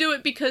needed to do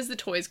it because the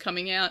toy's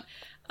coming out.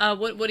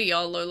 What are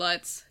y'all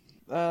lowlights?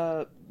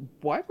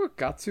 Why were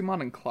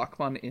Gatsumon and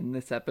Clockmon in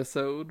this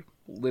episode?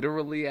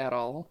 Literally at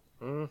all?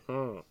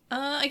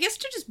 I guess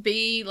to just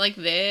be, like,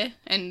 there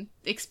and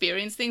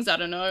experience things. I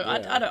don't know.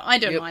 Yeah. I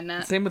don't mind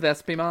that. Same with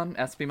Espimon.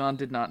 Espimon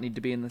did not need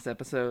to be in this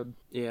episode.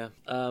 Yeah.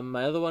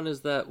 My other one is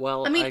that,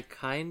 well, I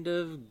kind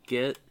of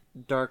get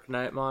Dark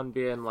Knightmon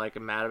being, like,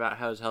 mad about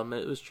how his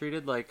helmet was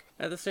treated. Like,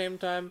 at the same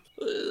time,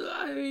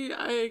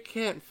 I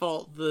can't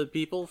fault the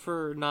people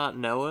for not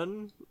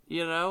knowing,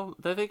 you know?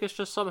 They think it's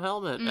just some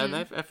helmet, and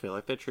I feel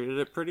like they treated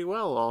it pretty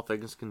well, all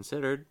things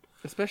considered.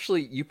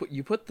 Especially,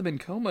 you put them in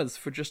comas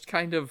for just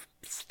kind of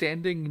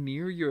standing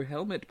near your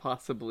helmet,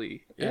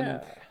 possibly.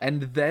 Yeah.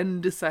 And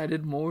then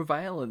decided more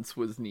violence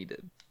was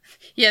needed.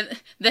 Yeah,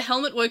 the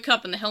helmet woke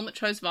up and the helmet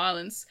chose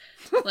violence.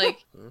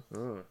 Like,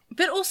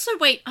 but also,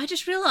 wait, I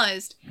just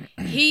realized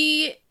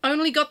he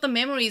only got the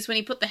memories when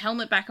he put the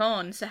helmet back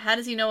on. So how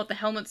does he know what the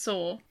helmet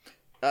saw?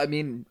 I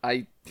mean,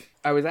 I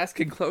was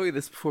asking Chloe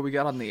this before we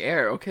got on the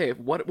air. Okay,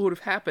 what would have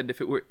happened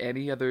if it were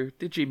any other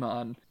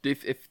Digimon?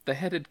 If the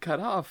head had cut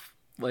off,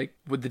 like,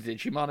 would the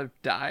Digimon have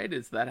died?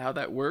 Is that how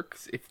that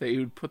works? If they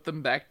would put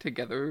them back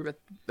together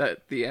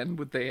at the end,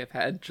 would they have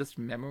had just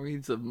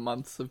memories of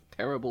months of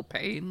terrible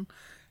pain?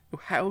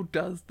 How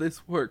does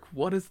this work?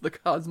 What is the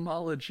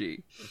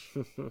cosmology?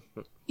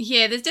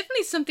 Yeah, there's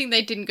definitely something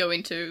they didn't go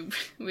into,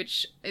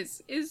 which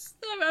is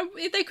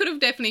they could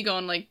have definitely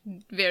gone, like,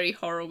 very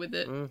horror with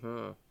it.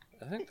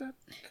 I think that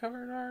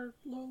covered our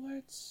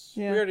lowlights.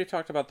 Yeah. We already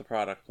talked about the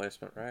product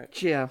placement, right?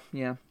 Yeah.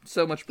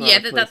 So much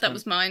product placement. That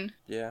was mine.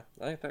 Yeah,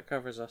 I think that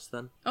covers us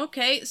then.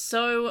 Okay,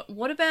 so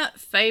what about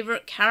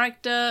favorite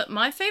character?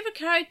 My favorite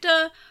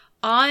character,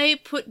 I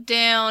put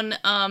down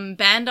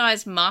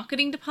Bandai's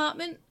marketing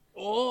department.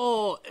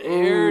 Oh,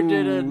 Air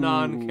did a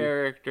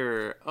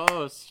non-character.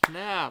 Oh,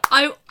 snap.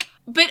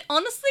 But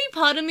honestly,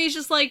 part of me is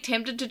just, like,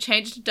 tempted to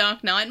change to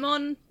Dark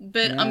Knightmon,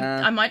 but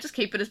I might just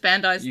keep it as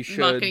Bandai's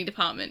marketing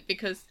department,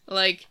 because,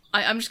 like,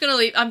 I'm just gonna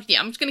leave, I'm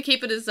just gonna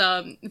keep it as,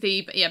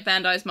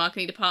 Bandai's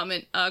marketing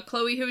department.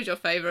 Chloe, who is your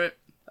favorite?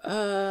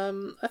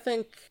 I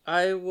think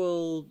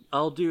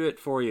I'll do it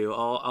for you.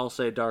 I'll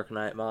say Dark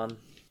Knightmon.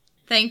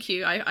 Thank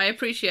you, I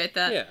appreciate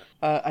that. Yeah.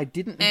 I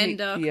didn't hate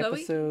the Chloe?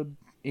 episode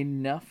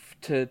enough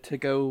to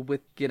go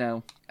with,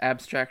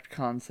 abstract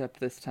concept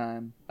this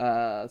time.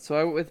 So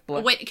I went with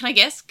Black... Wait, can I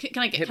guess?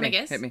 Can I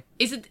guess? Hit me.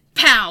 Is it...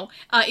 Pow!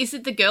 Is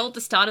it the girl at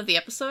the start of the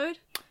episode?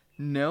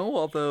 No,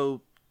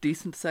 although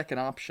decent second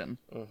option.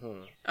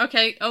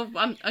 Okay,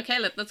 okay,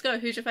 let's go.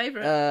 Who's your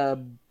favorite?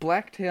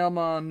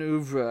 Blacktailmon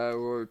Oeuvre,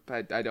 or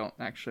I don't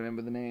actually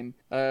remember the name.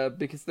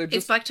 Because they're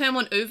just... It's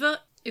Blacktailmon Uber.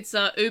 It's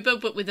Uber,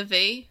 but with a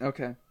V.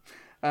 Okay.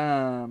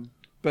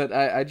 But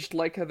I just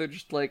like how they're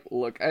just like,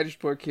 look, I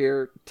just work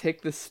here,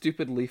 take this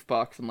stupid leaf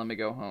box and let me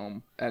go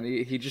home. And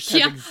he just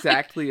has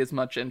exactly as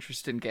much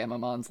interest in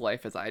Gamamon's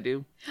life as I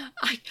do.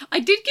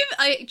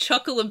 I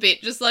chuckle a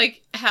bit, just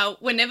like how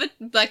whenever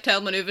Blacktail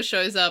Maneuver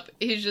shows up,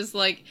 he's just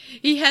like,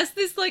 he has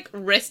this like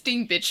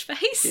resting bitch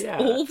face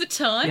all the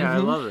time. Yeah, I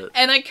love it.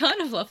 And I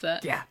kind of love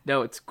that. Yeah,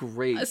 no, it's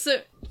great.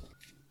 So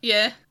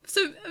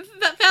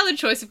valid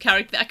choice of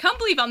character. I can't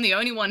believe I'm the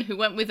only one who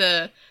went with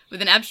an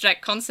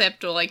abstract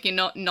concept, or like you're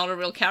not a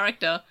real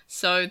character.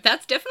 So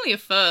that's definitely a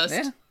first.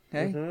 Yeah.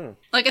 Hey.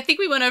 Like, I think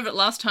we went over it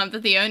last time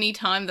that the only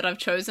time that I've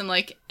chosen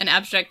like an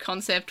abstract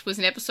concept was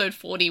in episode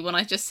 40 when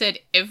I just said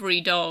every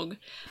dog.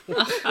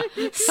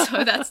 So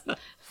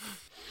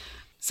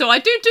I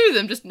do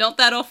them, just not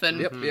that often.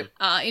 Yep.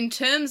 In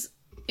terms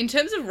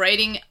of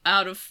rating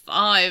out of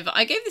 5,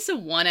 I gave this a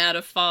 1 out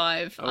of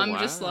 5. Oh, wow.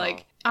 Just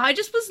like, I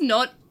just was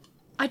not.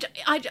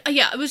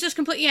 It was just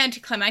completely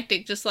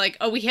anticlimactic. Just like,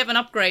 oh, we have an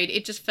upgrade.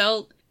 It just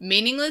felt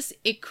meaningless.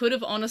 It could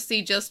have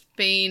honestly just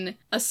been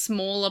a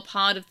smaller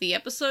part of the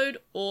episode,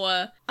 or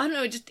I don't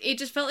know. It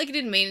just felt like it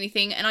didn't mean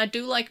anything. And I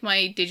do like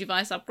my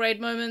Digivice upgrade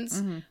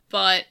moments,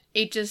 but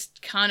it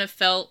just kind of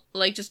felt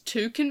like just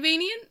too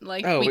convenient.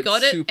 Like, we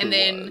got it, and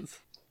then.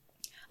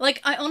 Like,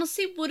 I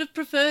honestly would have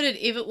preferred it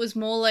if it was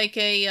more like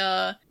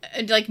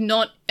like,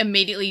 not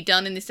immediately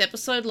done in this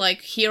episode.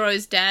 Like,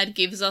 Hero's dad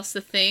gives us the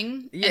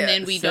thing, and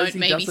then we don't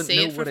maybe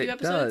see it for a few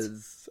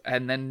episodes.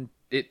 And then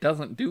it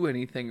doesn't do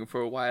anything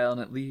for a while, and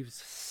it leaves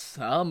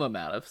some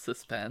amount of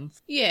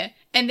suspense. Yeah,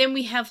 and then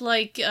we have,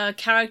 like, a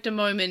character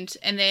moment,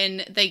 and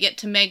then they get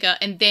to Mega,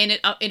 and then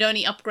it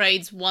only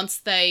upgrades once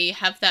they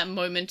have that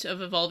moment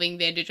of evolving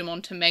their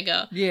Digimon to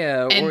Mega.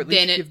 Yeah, and or at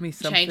least then give me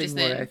something where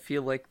then. I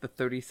feel like the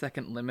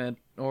 30-second limit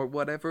or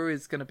whatever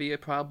is going to be a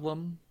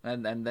problem,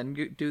 and then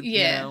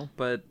do,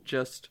 but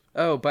just,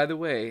 oh, by the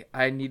way,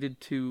 I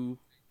needed to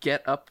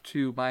get up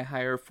to my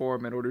higher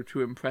form in order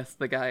to impress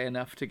the guy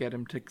enough to get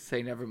him to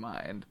say never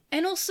mind.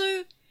 And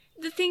also,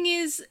 the thing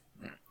is,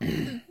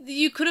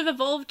 you could have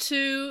evolved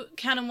to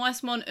Count and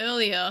Weissmon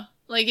earlier.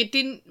 Like, it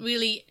didn't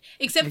really,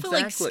 except for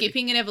like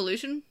skipping an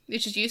evolution,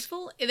 which is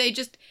useful.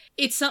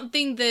 It's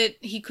something that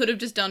he could have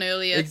just done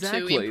earlier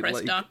to impress,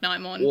 like, Dark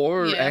Knightmon.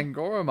 Or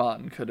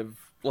Angoramon could have,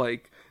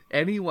 like,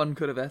 anyone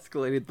could have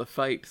escalated the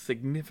fight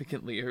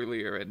significantly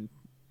earlier, and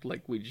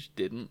like, we just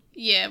didn't.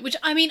 Yeah, which,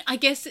 I mean, I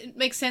guess it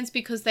makes sense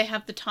because they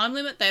have the time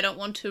limit. They don't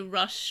want to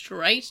rush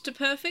straight to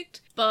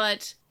perfect,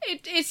 but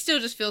it still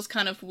just feels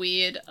kind of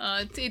weird.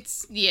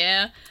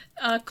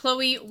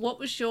 Chloe, what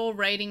was your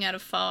rating out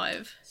of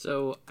 5?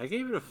 So, I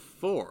gave it a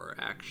 4,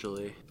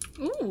 actually.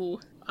 Ooh.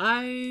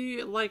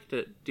 I liked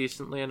it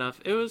decently enough.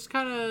 It was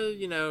kind of,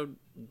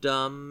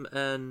 dumb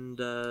and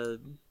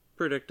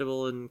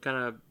predictable and kind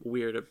of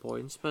weird at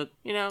points, but,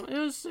 it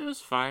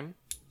was fine.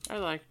 I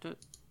liked it.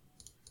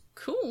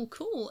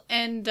 Cool.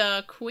 And,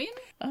 Quinn?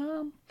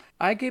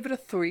 I gave it a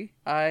 3.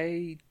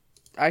 I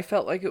I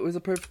felt like it was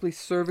a perfectly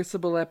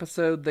serviceable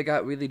episode that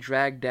got really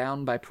dragged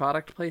down by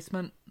product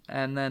placement.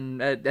 And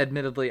then,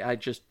 admittedly, I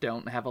just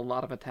don't have a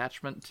lot of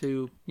attachment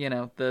to,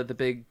 the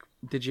big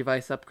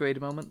Digivice upgrade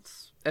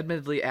moments.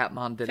 Admittedly,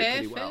 Atmon did it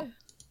pretty well.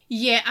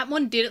 Yeah,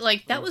 Atmon did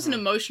it, that was an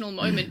emotional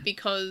moment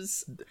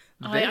because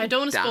I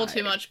don't want to spoil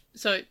too much.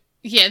 So,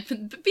 yeah,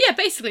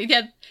 basically,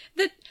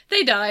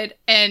 they died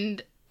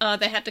and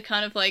they had to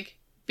kind of,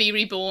 be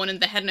reborn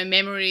and they had no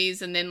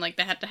memories and then,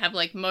 they had to have,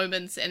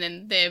 moments and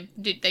then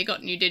they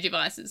got new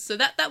Digivices. So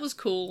that was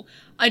cool.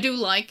 I do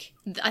like,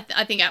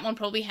 I think Atmon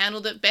probably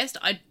handled it best.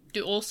 I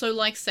do also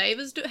like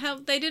Savers how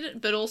they did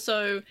it, but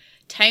also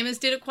Tamers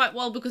did it quite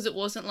well because it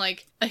wasn't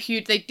a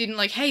huge, they didn't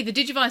hey, the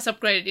Digivice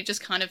upgraded, it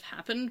just kind of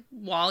happened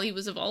while he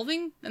was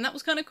evolving, and that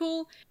was kind of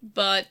cool.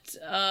 But,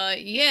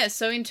 yeah,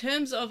 so in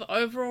terms of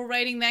overall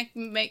rating, that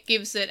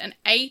gives it an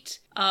 8.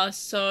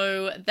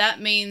 So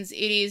that means it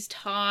is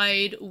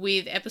tied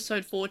with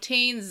episode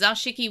 14,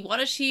 Zashiki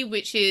Watashi,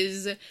 which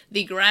is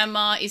the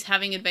grandma is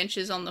having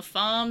adventures on the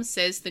farm,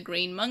 says the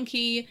green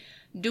monkey.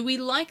 Do we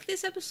like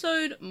this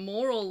episode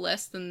more or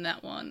less than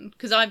that one?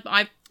 Because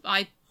I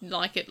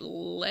like it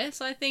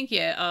less, I think.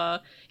 Yeah,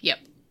 yep.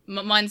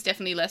 Mine's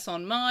definitely less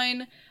on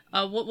mine.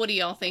 What do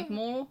y'all think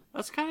more?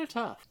 That's kind of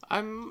tough.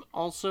 I'm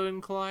also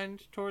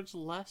inclined towards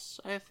less,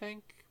 I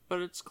think,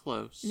 but it's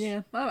close.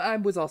 Yeah, I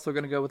was also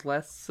going to go with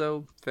less,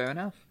 so fair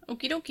enough.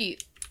 Okie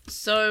dokie.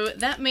 So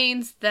that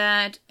means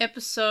that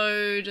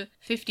episode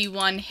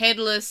 51,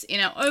 Headless,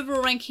 in our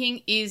overall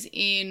ranking is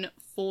in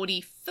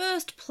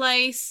 41st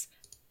place.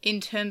 In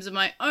terms of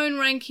my own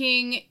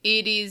ranking,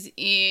 it is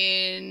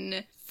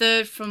in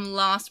 3rd from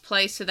last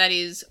place, so that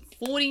is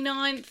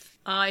 49th.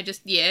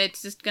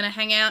 It's just gonna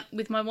hang out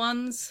with my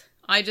ones.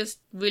 I just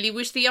really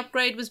wish the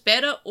upgrade was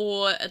better,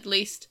 or at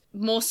least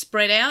more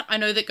spread out. I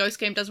know that Ghost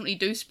Game doesn't really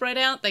do spread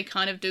out. They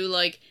kind of do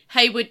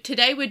hey,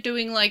 today we're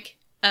doing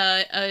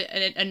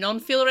a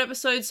non-filler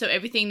episode, so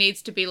everything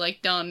needs to be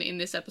done in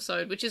this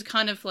episode, which is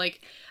kind of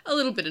a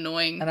little bit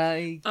annoying.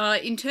 And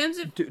in terms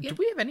of do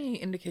we have any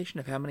indication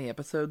of how many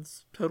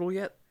episodes total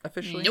yet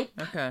officially? Nope.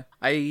 Okay.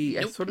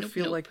 I sort of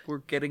feel like we're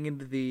getting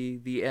into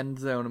the end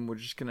zone and we're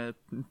just gonna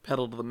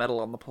pedal to the metal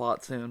on the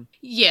plot soon.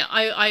 Yeah,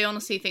 I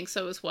honestly think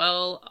so as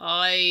well.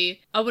 I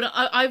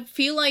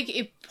feel like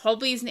it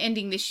probably isn't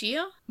ending this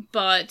year,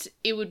 but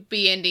it would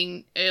be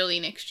ending early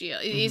next year.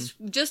 It is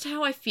just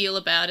how I feel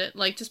about it.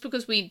 Just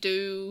because we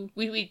do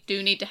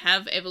need to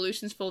have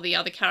evolutions for the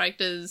other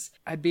characters.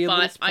 I'd be a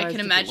little surprised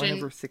if it went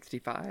over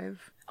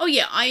 65. Oh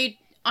yeah, I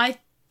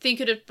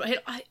think it'd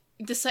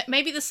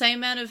maybe the same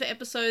amount of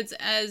episodes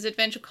as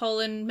Adventure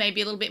Colon,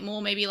 maybe a little bit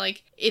more, maybe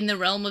in the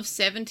realm of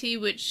 70,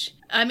 which,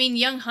 I mean,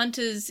 Young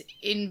Hunters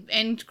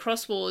and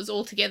Cross Wars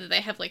all together,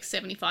 they have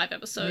 75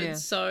 episodes. Yeah.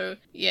 So,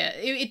 yeah,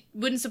 it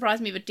wouldn't surprise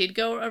me if it did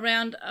go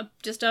around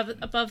just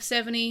above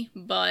 70,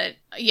 but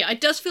yeah, it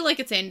does feel like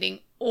it's ending.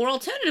 Or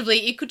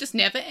alternatively, it could just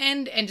never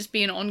end and just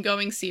be an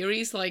ongoing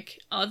series like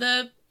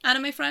other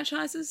anime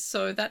franchises,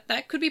 so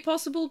that could be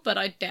possible, but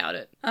I doubt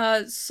it.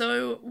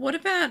 So what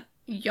about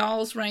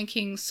y'all's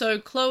rankings? So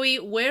Chloe,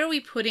 where are we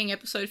putting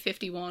episode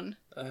 51?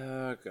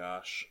 Oh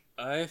gosh.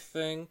 I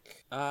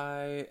think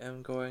I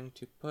am going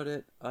to put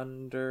it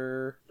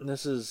under...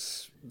 This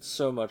is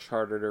so much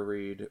harder to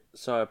read,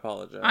 so I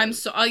apologize.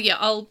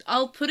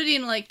 I'll put it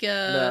in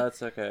No,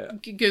 it's okay.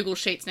 Google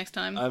Sheets next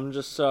time. I'm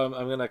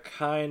gonna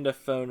kind of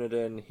phone it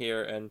in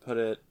here and put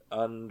it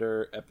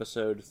under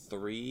episode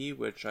 3,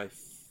 which I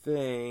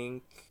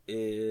think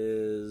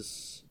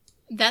is...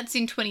 That's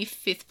in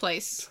 25th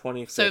place.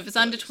 25th So if it's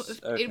under...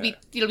 Okay.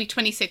 It'll be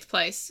 26th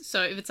place,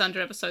 so if it's under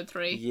episode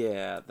 3.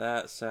 Yeah,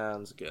 that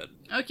sounds good.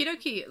 Okie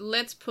dokie,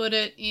 let's put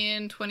it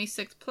in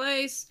 26th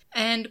place.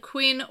 And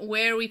Quinn,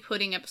 where are we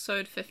putting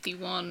episode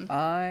 51?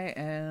 I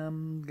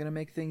am gonna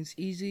make things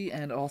easy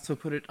and also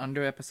put it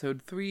under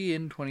episode 3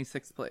 in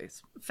 26th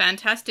place.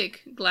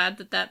 Fantastic.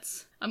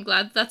 I'm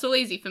glad that's all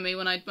easy for me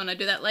when I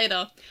do that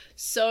later.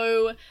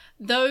 So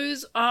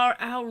those are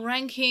our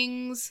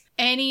rankings.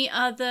 Any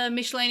other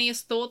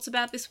miscellaneous thoughts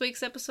about this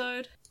week's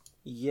episode?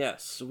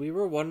 Yes, we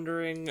were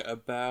wondering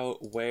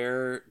about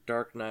where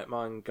Dark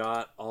Nightmon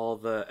got all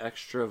the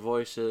extra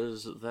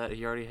voices that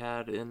he already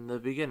had in the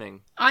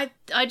beginning. I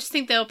just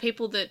think there were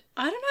people that...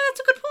 I don't know, that's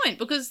a good point,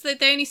 because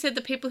they only said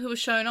the people who were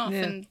shown off,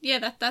 and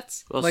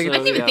that's... Well, I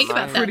didn't even think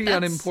about that. Pretty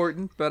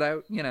unimportant,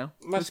 but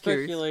my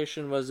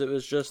speculation was it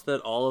was just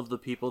that all of the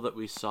people that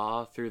we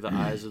saw through the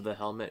eyes of the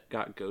helmet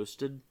got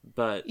ghosted,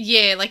 but...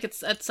 Yeah,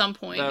 it's at some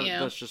point,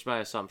 That's just my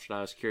assumption. I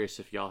was curious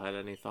if y'all had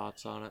any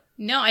thoughts on it.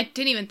 No, I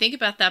didn't even think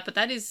about that, but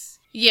that is...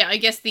 Yeah, I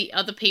guess the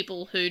other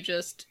people who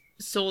just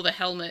saw the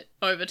helmet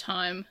over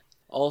time.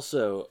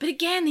 Also... But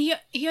again, he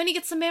only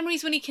gets the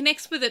memories when he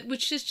connects with it,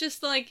 which is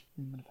just But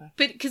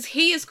because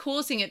he is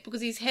causing it,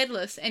 because he's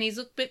headless, and he's...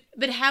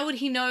 But how would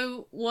he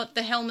know what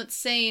the helmet's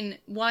seen?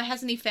 Why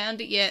hasn't he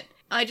found it yet?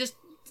 I just...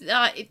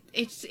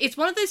 it's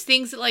one of those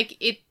things that,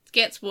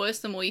 gets worse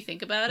the more you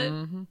think about it.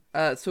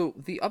 Mm-hmm. So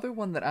the other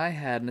one that I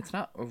had, and it's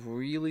not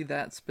really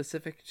that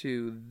specific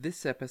to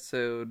this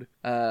episode,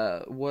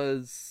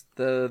 was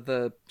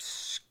the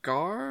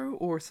scar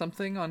or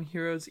something on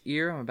Hiro's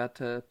ear. I'm about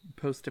to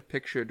post a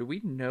picture. Do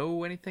we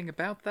know anything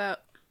about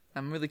that?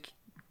 I'm really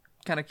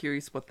kind of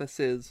curious what this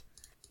is.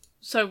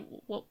 So,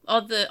 what?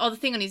 The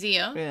thing on his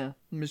ear? Yeah.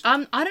 I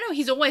don't know.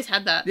 He's always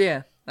had that.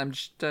 Yeah.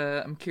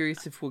 I'm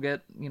curious if we'll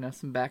get,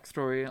 some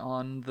backstory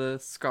on the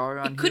scar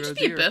on Hiro's ear. It could just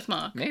be a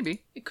birthmark.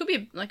 Maybe. It could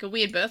be a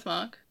weird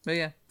birthmark. But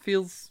yeah,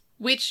 feels...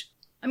 Which,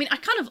 I mean, I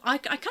kind of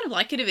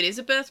like it if it is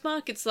a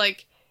birthmark. It's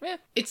like... Yeah.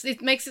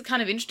 It makes it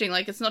kind of interesting.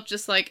 Like, it's not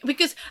just like...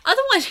 Because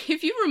otherwise,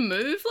 if you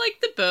remove,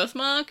 the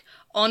birthmark,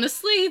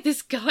 honestly,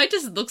 this guy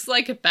just looks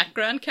like a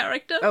background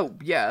character. Oh,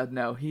 yeah,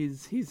 no,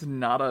 he's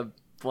not a,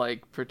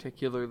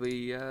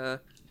 particularly,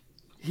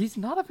 he's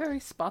not a very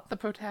spot the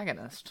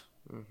protagonist.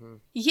 Mm-hmm.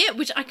 Yeah,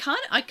 which I kind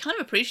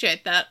of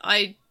appreciate that.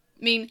 I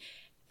mean,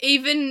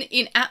 even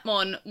in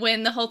Atmon,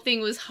 when the whole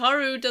thing was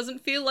Haru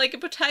doesn't feel like a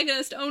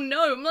protagonist, oh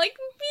no, I'm like,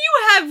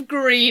 you have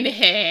green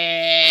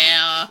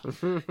hair.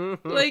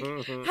 Like,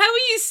 how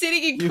are you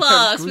sitting in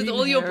class with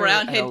all your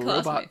brown haired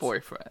classmates? Robot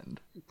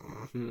boyfriend.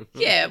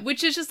 Yeah,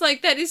 which is just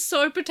that is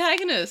so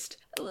protagonist.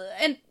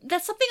 And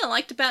that's something I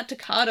liked about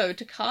Takato.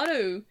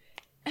 Takato,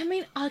 I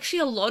mean, actually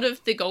a lot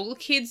of the Gogol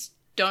kids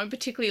don't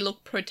particularly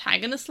look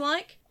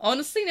protagonist-like.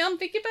 Honestly, now I'm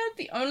thinking about it,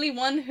 the only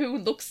one who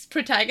looks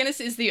protagonist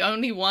is the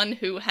only one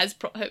who has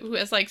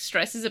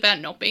stresses about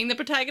not being the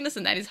protagonist,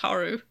 and that is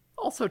Haru.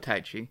 Also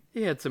Taichi.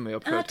 He had some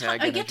real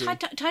protagonist.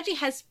 Taichi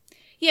has...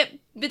 Yeah,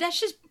 but that's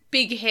just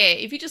big hair.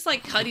 If you just,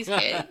 cut his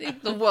hair...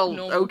 Well,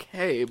 normal.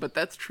 okay, but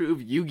that's true of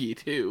Yugi,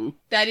 too.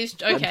 That is...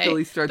 Okay. Until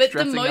he starts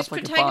dressing up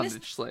like a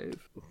bondage slave.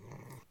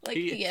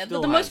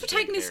 The most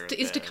protagonist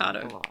is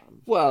Takato.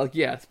 Well,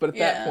 yes, but at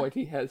that point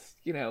he has,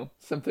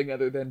 something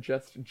other than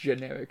just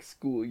generic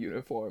school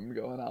uniform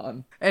going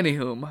on.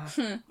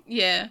 Anywho.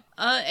 Yeah.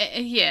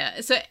 Yeah.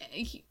 So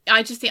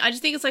I just think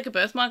it's like a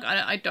birthmark.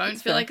 I don't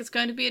feel like it's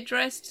going to be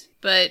addressed,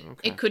 but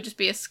it could just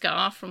be a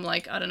scar from I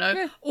don't know.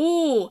 Yeah.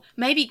 Ooh,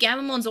 maybe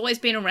Gamomon's always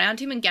been around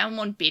him and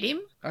Gamamon bit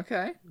him.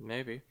 Okay.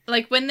 Maybe.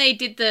 When they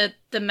did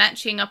the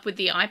matching up with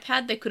the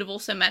iPad, they could have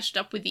also matched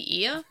up with the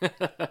ear.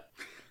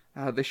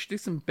 They should do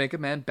some Mega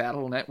Man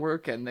Battle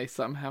Network, and they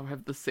somehow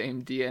have the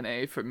same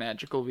DNA for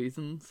magical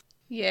reasons.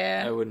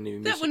 Yeah. I wouldn't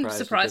even be surprised. That wouldn't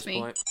surprise me.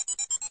 Point.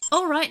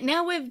 Alright,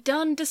 now we've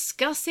done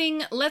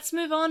discussing, let's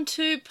move on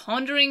to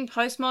pondering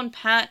Postmon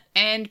Pat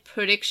and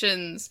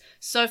predictions.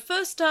 So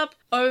first up,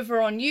 over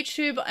on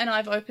YouTube, and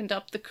I've opened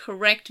up the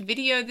correct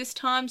video this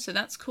time, so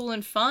that's cool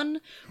and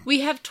fun.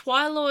 We have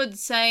Twilord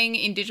saying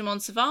in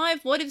Digimon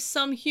Survive, what if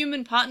some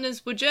human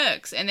partners were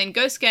jerks? And then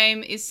Ghost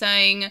Game is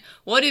saying,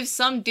 what if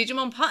some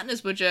Digimon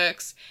partners were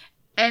jerks?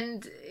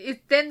 And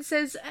it then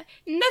says,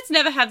 let's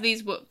never have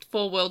these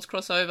four worlds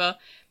crossover.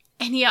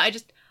 And yeah,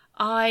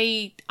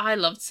 I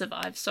loved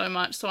Survive so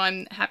much, so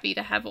I'm happy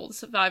to have all the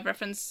Survive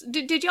reference.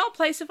 Did y'all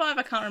play Survive?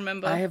 I can't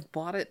remember. I have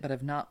bought it, but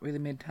I've not really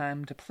made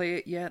time to play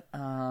it yet.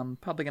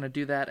 Probably going to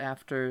do that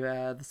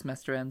after the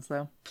semester ends,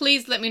 though.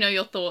 Please let me know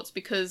your thoughts,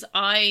 because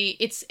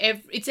it's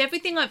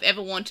everything I've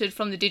ever wanted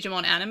from the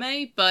Digimon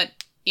anime, but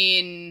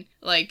in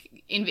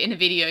a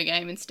video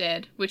game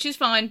instead, which is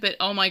fine, but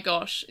oh my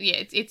gosh,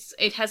 yeah,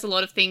 it has a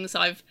lot of things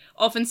I've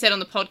often said on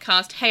the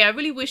podcast, hey, I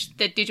really wish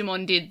that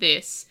Digimon did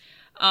this.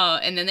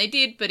 And then they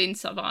did, but in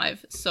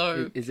Survive,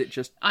 so... Is it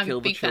just I'm kill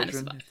a big the children? fan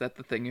of Survive. Is that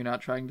the thing you're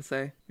not trying to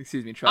say?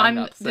 Excuse me, trying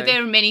not to say.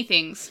 There are many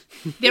things.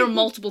 There are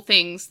multiple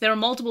things. There are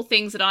multiple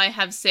things that I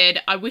have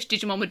said, I wish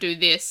Digimon would do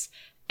this,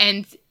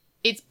 and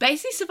it's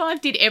basically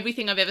Survive did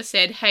everything I've ever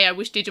said, hey, I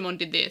wish Digimon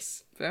did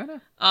this. Fair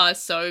enough.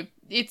 So,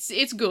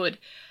 it's good.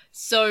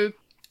 So...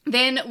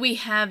 Then we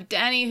have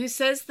Danny, who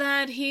says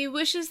that he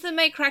wishes that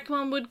Mei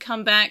Crackmon would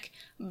come back,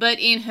 but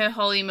in her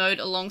holy mode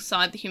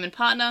alongside the human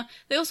partner.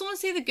 They also want to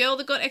see the girl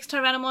that got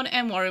X-Tyrannomon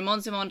and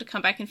Warumonzimon to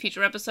come back in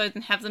future episodes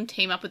and have them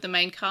team up with the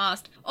main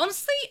cast.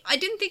 Honestly, I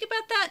didn't think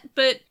about that,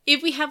 but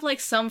if we have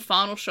some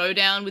final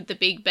showdown with the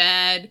big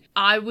bad,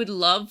 I would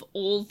love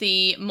all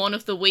the Mon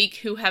of the Week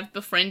who have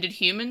befriended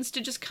humans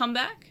to just come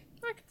back.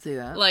 I could see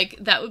that.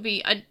 That would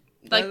be...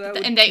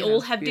 and they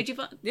all have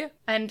Digivice. Yeah.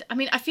 And, I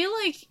mean, I feel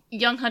like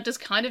Young Hunters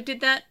kind of did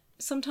that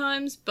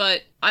sometimes,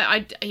 but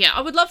I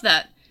would love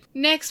that.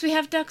 Next, we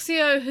have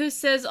Duxio, who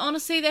says,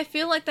 honestly, they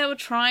feel like they were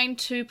trying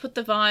to put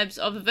the vibes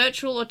of a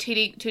virtual or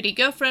 2D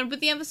girlfriend with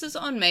the emphasis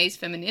on Mei's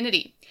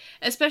femininity.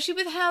 Especially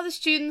with how the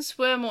students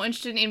were more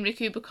interested in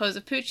Riku because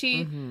of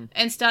Pucci,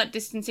 and start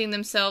distancing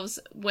themselves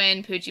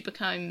when Pucci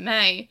became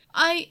Mei.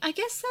 I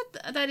guess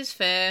that is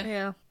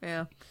fair.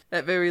 Yeah.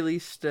 At very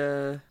least,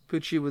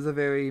 Pucci was a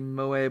very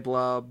moe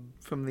blob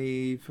from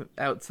the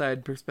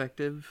outside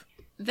perspective.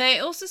 They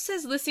also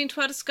says, listening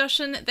to our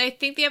discussion, they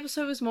think the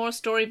episode was more a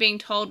story being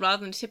told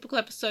rather than a typical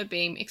episode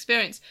being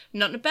experienced.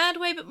 Not in a bad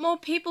way, but more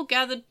people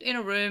gathered in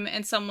a room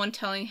and someone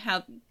telling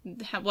how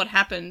what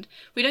happened.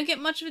 We don't get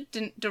much of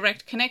a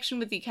direct connection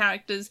with the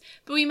characters,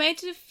 but we made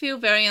to feel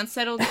very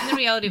unsettled in the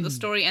reality of the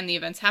story and the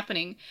events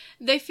happening.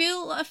 They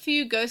feel a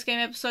few Ghost Game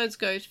episodes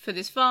go for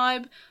this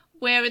vibe.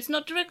 where it's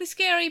not directly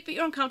scary, but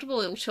you're uncomfortable,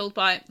 a little chilled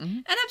by it.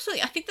 And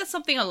absolutely, I think that's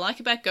something I like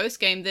about Ghost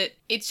Game, that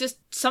it's just,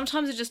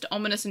 sometimes it's just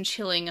ominous and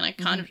chilling, and I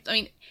kind of, I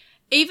mean,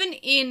 even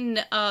in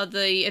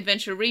the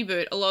Adventure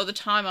reboot, a lot of the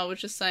time I was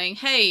just saying,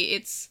 hey,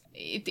 it's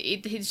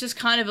just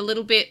kind of a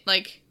little bit,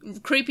 like,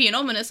 creepy and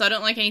ominous. I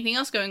don't like anything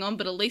else going on,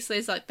 but at least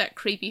there's, like, that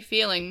creepy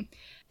feeling.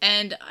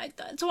 And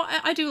so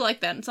I do like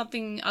that, and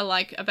something I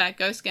like about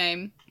Ghost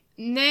Game.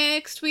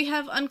 Next, we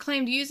have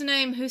Unclaimed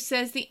Username, who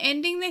says the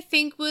ending they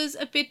think was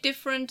a bit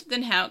different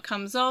than how it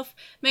comes off.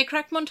 May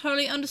Crackmon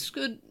totally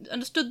understood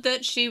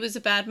that she was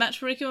a bad match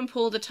for Riku and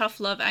pulled a tough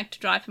love act to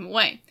drive him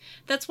away.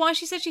 That's why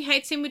she said she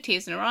hates him with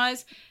tears in her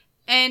eyes,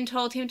 and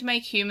told him to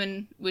make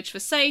human, which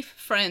was safe,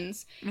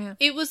 friends. Yeah.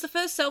 It was the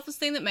first selfless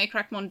thing that May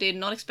Crackmon did,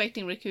 not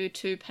expecting Riku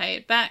to pay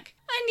it back.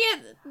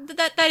 And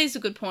yeah, that is a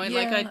good point.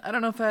 Yeah, like I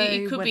don't know if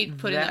I went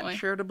that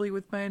charitably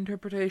with my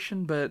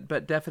interpretation, but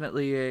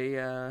definitely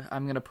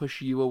I'm gonna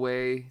push you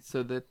away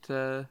so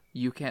that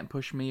you can't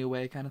push me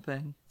away kind of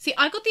thing. See,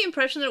 I got the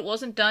impression that it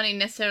wasn't done in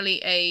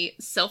necessarily a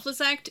selfless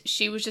act.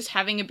 She was just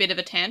having a bit of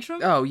a tantrum.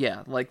 Oh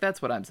yeah, like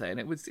that's what I'm saying.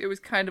 It was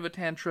kind of a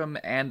tantrum,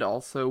 and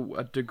also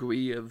a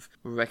degree of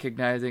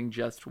recognizing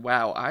just,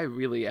 wow, I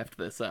really effed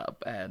this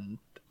up, and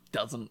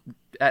doesn't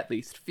at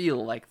least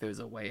feel like there's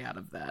a way out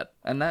of that.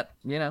 And that,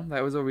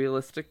 that was a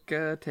realistic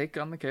take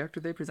on the character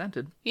they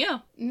presented. Yeah.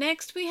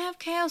 Next, we have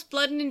Chaos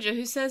Blood Ninja,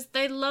 who says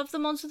they love the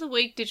Monster of the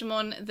Week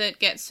Digimon that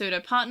get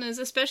pseudo-partners,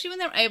 especially when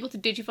they're able to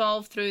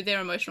digivolve through their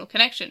emotional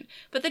connection.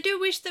 But they do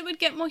wish they would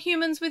get more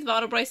humans with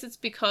Vital Bracelets,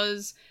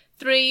 because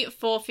 3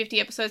 for 50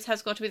 episodes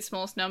has got to be the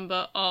smallest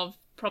number of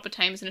proper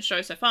tames in a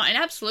show so far. And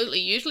absolutely,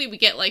 usually we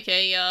get like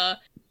a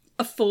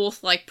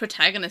fourth, like,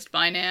 protagonist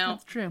by now.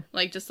 That's true.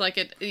 Like, just like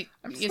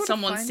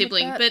someone's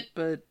sibling.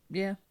 But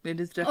yeah, it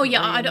is definitely Oh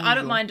yeah, I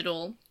don't mind at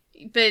all.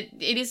 But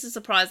it is a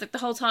surprise. Like, the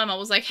whole time I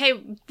was like, hey,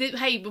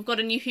 we've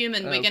got a new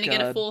human. We're going to get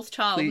a fourth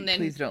child. Please, and then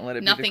please don't let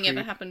it nothing be the ever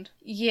creep. happened.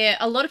 Yeah,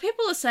 a lot of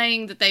people are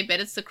saying that they bet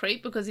it's the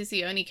creep because he's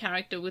the only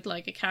character with,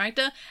 like, a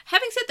character.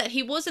 Having said that,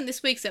 he was in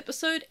this week's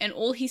episode, and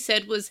all he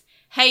said was,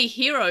 hey,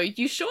 hero,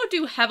 you sure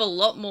do have a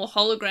lot more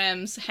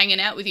holograms hanging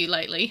out with you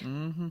lately.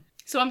 Mm-hmm.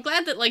 So I'm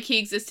glad that, like, he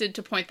existed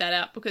to point that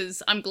out,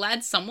 because I'm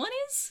glad someone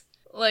is.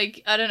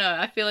 Like, I don't know,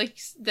 I feel like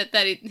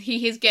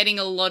he is getting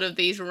a lot of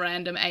these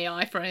random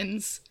AI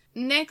friends.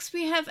 Next,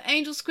 we have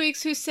Angel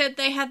Squeaks, who said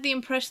they had the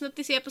impression that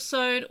this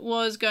episode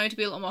was going to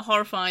be a lot more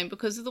horrifying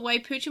because of the way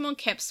Puchimon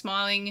kept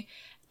smiling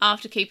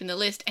after keeping the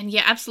list. And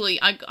yeah,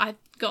 absolutely, I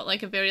got,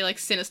 like, a very, like,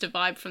 sinister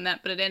vibe from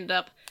that, but it ended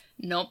up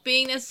not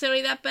being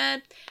necessarily that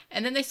bad.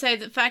 And then they say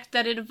the fact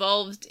that it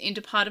evolved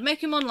into part of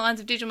Mekumon lines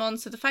of Digimon,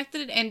 so the fact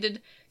that it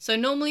ended so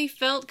normally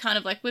felt kind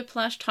of like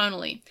Whiplash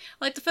tonally.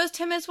 Like, the first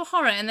 10 minutes were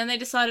horror, and then they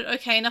decided,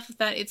 okay, enough of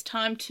that, it's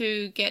time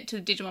to get to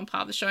the Digimon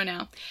part of the show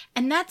now.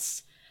 And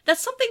that's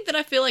something that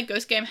I feel like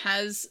Ghost Game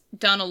has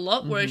done a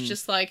lot, where it's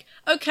just like,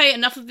 okay,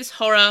 enough of this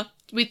horror,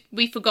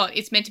 we forgot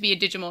it's meant to be a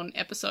Digimon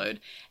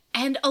episode.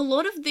 And a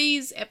lot of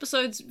these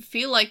episodes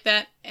feel like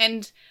that,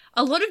 and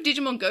a lot of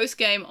Digimon Ghost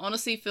Game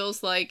honestly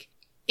feels like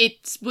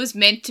it was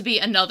meant to be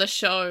another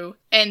show,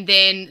 and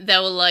then they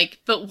were like,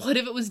 but what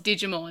if it was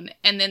Digimon?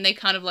 And then they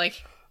kind of,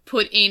 like,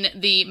 put in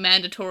the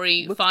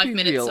mandatory 5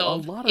 minutes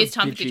of, it's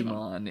time for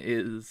Digimon.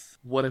 Is,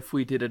 what if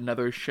we did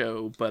another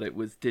show, but it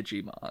was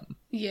Digimon?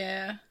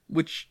 Yeah.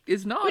 Which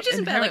is not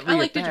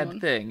inherently a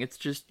bad thing. It's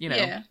just,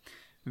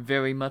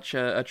 very much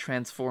a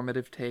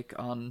transformative take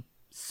on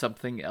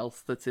something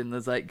else that's in the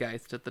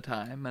zeitgeist at the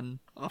time, and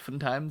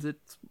oftentimes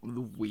it's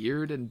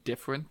weird and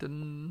different,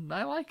 and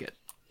I like it.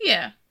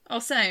 Yeah. Oh,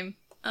 same.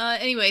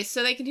 Anyway,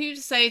 so they continue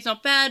to say it's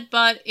not bad,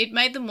 but it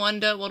made them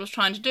wonder what it was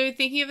trying to do,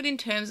 thinking of it in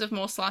terms of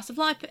more slice of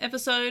life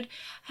episode.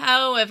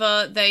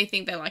 However, they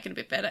think they like it a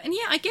bit better. And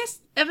yeah, I guess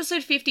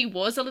episode 50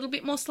 was a little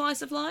bit more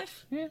slice of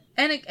life. Yeah.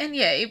 And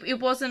it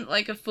wasn't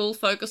like a full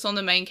focus on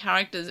the main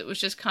characters. It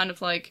was just kind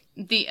of like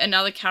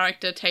another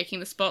character taking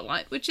the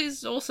spotlight, which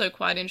is also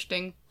quite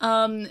interesting.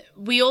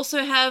 We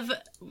also have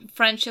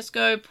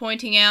Francesco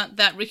pointing out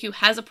that Riku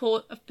has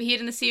appeared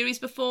in the series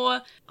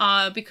before,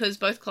 because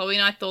both Chloe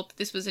and I thought that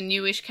this was a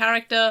newish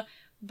character,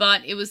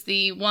 but it was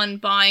the one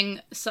buying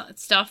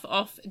stuff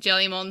off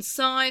Jellymon's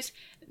site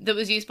that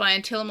was used by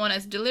Antilamon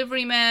as a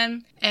delivery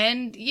man.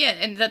 And yeah,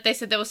 and that they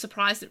said they were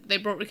surprised that they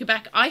brought Riku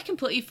back. I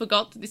completely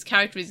forgot that this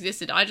character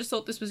existed. I just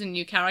thought this was a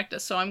new character,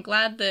 so I'm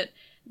glad that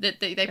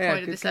they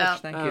pointed this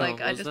out. Thank you. Like,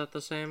 was that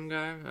the same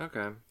guy?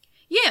 Okay.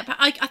 Yeah, but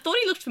I thought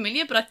he looked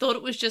familiar, but I thought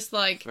it was just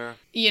like, Fair.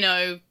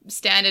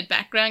 Standard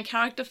background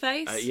character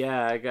face.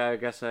 Yeah, I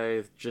guess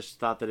I just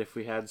thought that if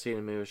we had seen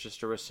him, he was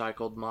just a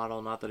recycled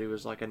model, not that he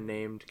was like a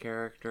named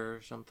character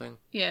or something.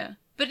 Yeah.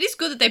 But it is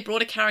good that they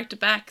brought a character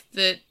back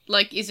that,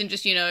 like, isn't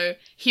just,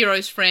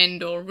 Hero's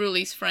friend or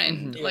Ruli's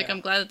friend. Yeah. Like, I'm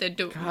glad that they're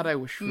doing God, I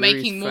wish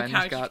making more friends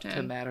characters got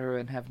to matter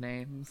and have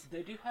names.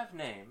 They do have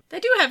names.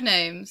 They do have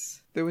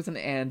names. There was an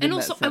and And in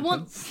also, that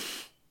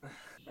sentence.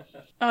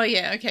 Oh,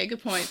 yeah, okay,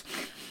 good point.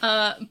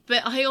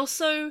 But I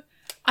also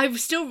I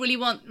still really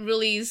want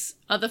Ruli's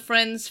other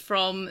friends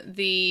from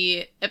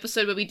the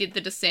episode where we did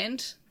the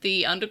Descent,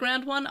 the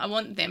underground one. I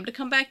want them to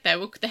come back.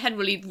 They had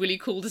really, really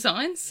cool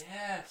designs.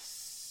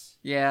 Yes.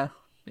 Yeah.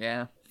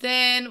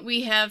 Then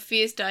we have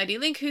Fierce Deity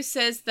Link, who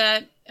says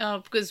that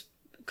because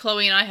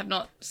Chloe and I have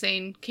not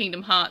seen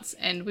Kingdom Hearts,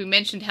 and we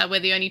mentioned how we're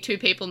the only two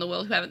people in the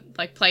world who haven't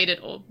like played it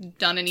or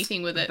done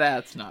anything with it.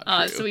 That's not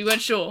true. So we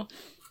weren't sure.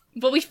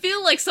 But we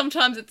feel like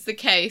sometimes it's the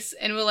case,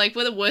 and we're like,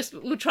 we're the worst.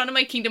 We're trying to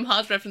make Kingdom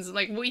Hearts references,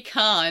 like, we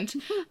can't.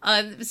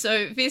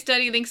 So Fierce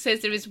Deity Link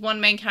says there is one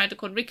main character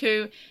called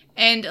Riku,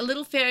 and a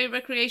little fairy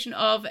recreation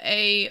of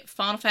a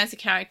Final Fantasy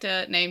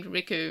character named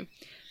Riku.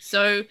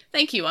 So,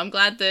 thank you. I'm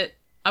glad that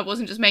I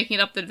wasn't just making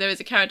it up that there is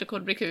a character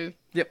called Riku.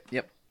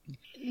 Yep.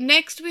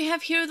 Next, we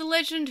have Hero the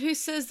Legend, who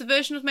says the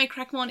version of May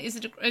Crackmon is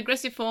an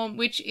aggressive form,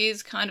 which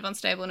is kind of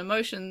unstable in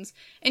emotions.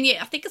 And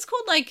yeah, I think it's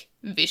called, like,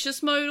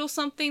 Vicious Mode or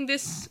something,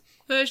 this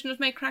version of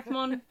May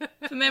Crackmon,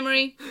 for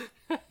memory.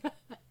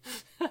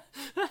 Are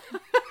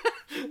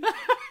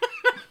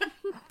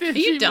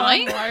you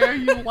dying? Why are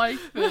you like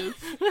this?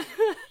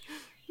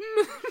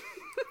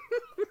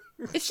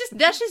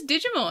 That's just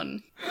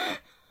Digimon.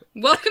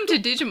 Welcome to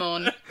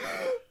Digimon.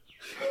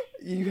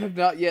 You have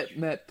not yet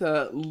met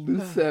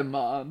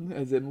Lucemon,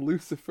 as in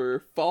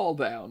Lucifer, fall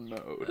down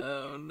mode.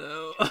 Oh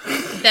no.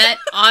 That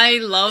I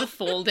love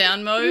fall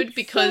down mode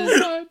because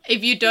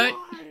if you don't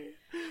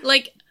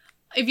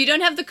if you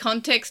don't have the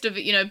context of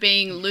it,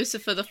 being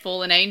Lucifer the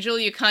fallen angel,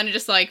 you kind of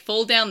just like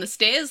fall down the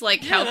stairs,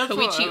 like how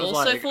Koichi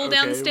also fall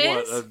down the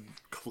stairs. What, a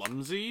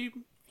clumsy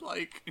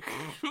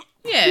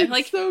Yeah,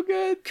 like so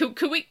good.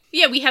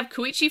 We have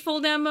Koichi fall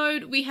down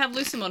mode, we have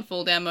Lucemon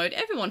fall down mode,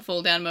 everyone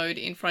fall down mode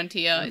in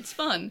Frontier. It's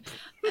fun.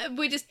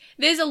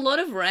 There's a lot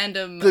of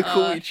random. The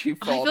Koichi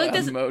fall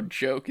down mode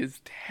joke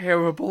is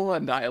terrible,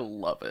 and I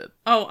love it.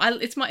 Oh,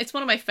 it's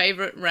one of my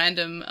favorite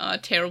random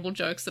terrible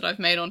jokes that I've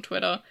made on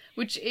Twitter.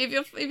 Which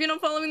if you're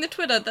not following the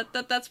Twitter,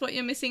 that's what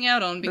you're missing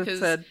out on,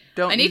 because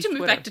I need to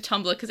move back to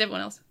Tumblr because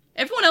everyone else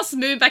is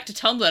moving back to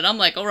Tumblr, and I'm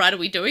like, all right, are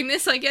we doing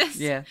this? I guess.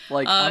 Yeah,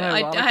 like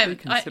I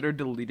considered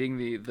deleting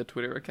the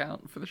Twitter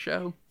account for the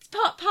show. It's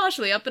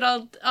partially up,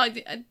 but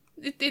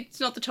it's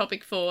not the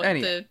topic for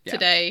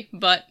today.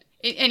 But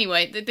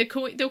anyway, the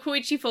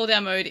Koichi fall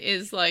down mode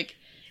is like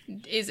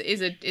is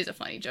a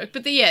funny joke.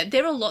 But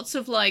there are lots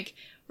of like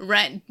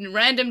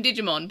random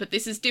Digimon, but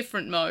this is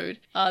different mode.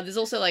 There's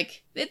also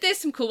like there's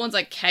some cool ones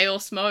like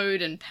Chaos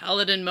mode and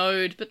Paladin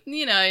mode, but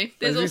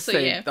there's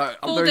also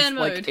fall down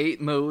mode. Like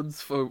 8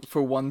 modes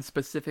for one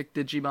specific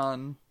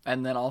Digimon,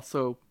 and then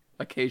also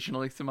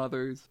occasionally some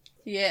others.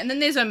 Yeah, and then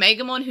there's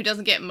Omegamon, who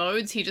doesn't get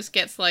modes. He just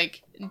gets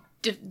like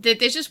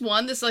there's just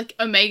one that's like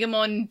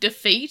Omegamon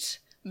Defeat,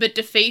 but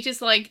Defeat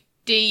is like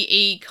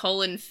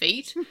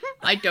DE:feet.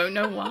 I don't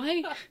know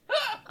why.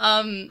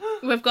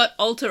 We've got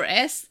Alter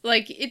S.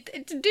 Like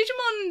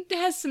Digimon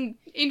has some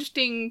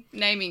interesting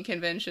naming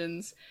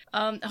conventions.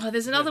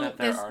 There's another one.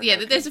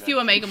 There's a few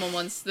Omegamon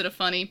ones that are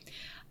funny.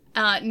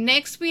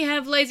 Next we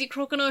have Lazy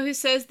Croconaw, who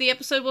says the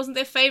episode wasn't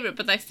their favourite,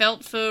 but they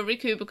felt for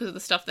Riku because of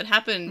the stuff that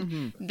happened.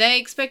 Mm-hmm. They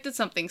expected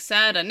something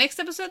sadder. Next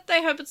episode,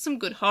 they hope it's some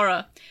good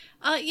horror.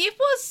 It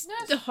was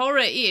the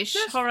horror-ish,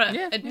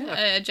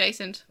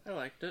 adjacent. I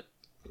liked it.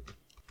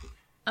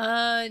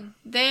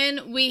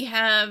 Then we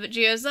have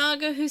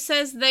Geozaga, who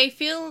says they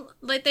feel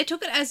like they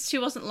took it as she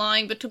wasn't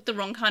lying, but took the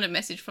wrong kind of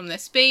message from their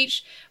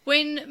speech.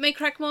 When May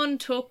Crackmon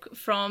took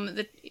from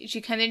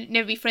she can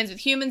never be friends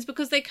with humans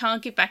because they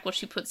can't give back what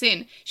she puts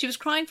in. She was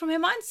crying from her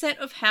mindset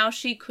of how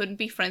she couldn't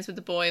be friends with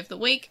the boy of the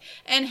week,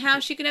 and how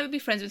she could never be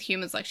friends with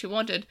humans like she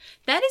wanted.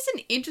 That is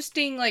an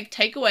interesting,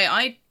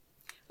 takeaway.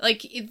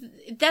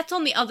 That's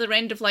on the other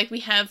end of, we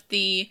have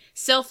the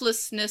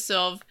selflessness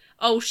of,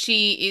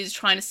 she is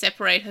trying to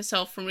separate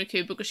herself from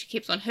Riku because she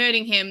keeps on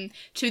hurting him,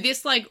 to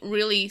this,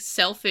 really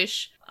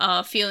selfish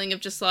feeling of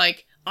just,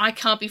 I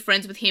can't be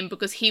friends with him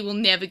because he will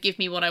never give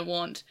me what I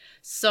want.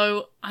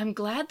 So I'm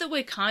glad that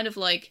we're kind of,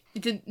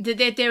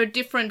 there are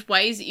different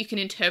ways that you can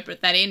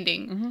interpret that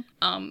ending.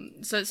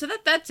 Mm-hmm. So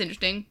that's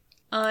interesting.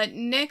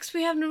 Next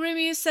we have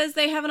Narumi, who says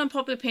they have an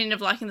unpopular opinion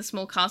of liking the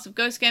small cast of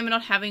Ghost Game and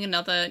not having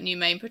another new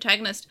main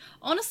protagonist.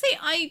 Honestly,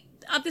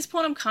 at this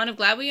point I'm kind of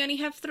glad we only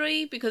have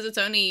 3, because it's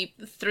only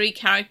 3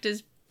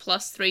 characters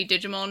plus 3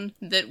 Digimon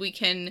that we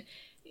can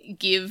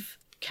give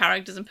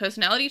characters and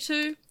personality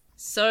to.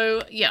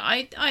 So yeah,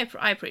 I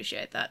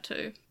appreciate that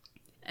too.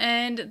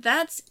 And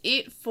that's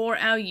it for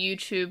our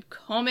YouTube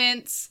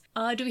comments.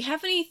 Do we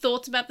have any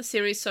thoughts about the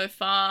series so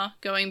far,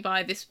 going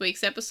by this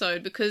week's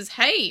episode? Because,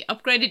 hey,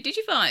 upgraded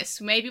Digivice.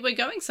 Maybe we're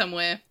going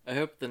somewhere. I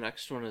hope the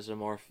next one is a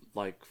more,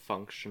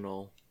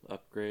 functional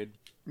upgrade.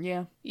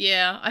 Yeah.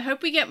 Yeah, I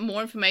hope we get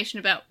more information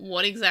about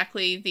what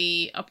exactly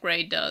the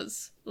upgrade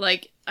does.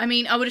 I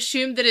would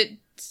assume that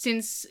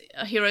since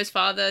Hiro's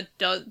father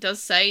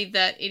does say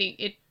that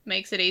it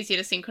makes it easier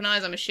to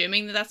synchronize, I'm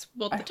assuming that's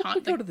what the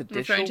time. Go to the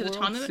digital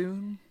world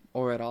soon,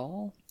 or at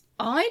all.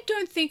 I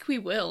don't think we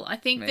will. I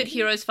think Maybe. that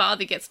Hiro's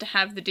father gets to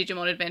have the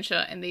Digimon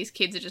adventure and these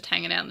kids are just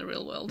hanging out in the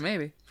real world.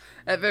 Maybe.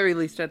 At very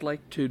least, I'd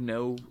like to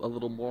know a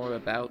little more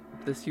about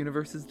this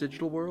universe's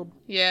digital world.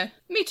 Yeah,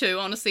 me too,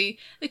 honestly.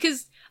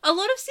 Because a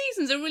lot of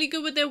seasons are really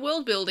good with their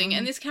world building,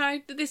 and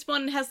this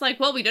one has like,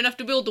 well, we don't have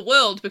to build the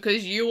world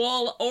because you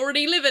all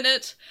already live in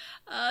it.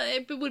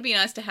 It would be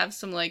nice to have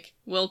some, like,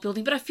 world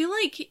building. But I feel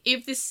like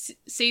if this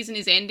season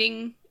is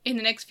ending in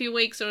the next few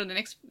weeks or the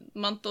next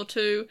month or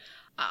two,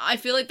 I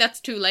feel like that's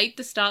too late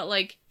to start,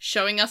 like,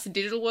 showing us the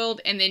digital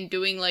world and then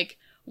doing, like,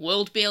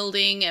 world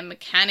building and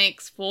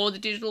mechanics for the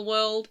digital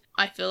world.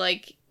 I feel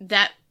like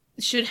that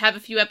should have a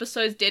few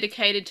episodes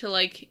dedicated to,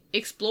 like,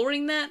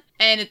 exploring that.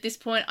 And at this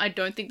point, I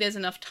don't think there's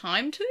enough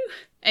time to,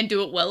 and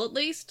do it well at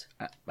least.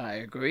 I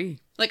agree.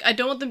 Like, I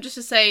don't want them just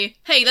to say,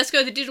 hey, let's go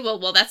to the digital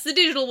world. Well, that's the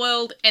digital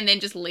world, and then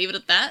just leave it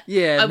at that.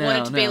 Yeah, I want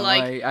it to be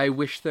like... I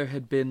wish there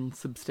had been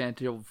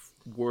substantive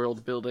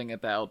world building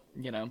about,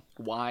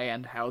 why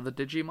and how the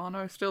Digimon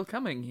are still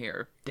coming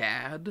here.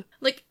 Dad?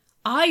 Like,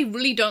 I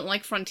really don't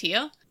like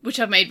Frontier, which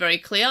I've made very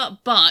clear,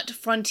 but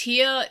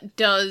Frontier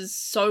does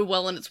so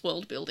well in its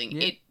world building.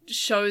 Yeah. It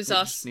shows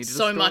us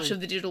so much of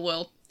the digital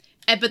world.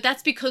 But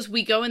that's because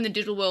we go in the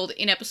digital world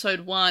in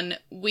episode 1.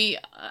 We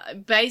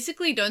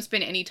basically don't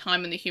spend any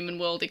time in the human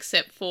world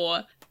except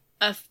for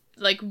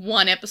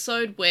one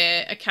episode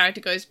where a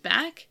character goes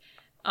back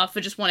for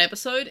just one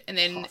episode, and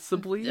then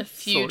possibly a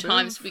few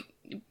times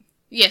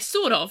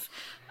sort of.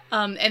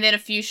 And then a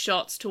few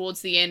shots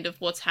towards the end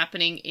of what's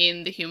happening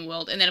in the human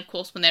world. And then, of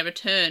course, when they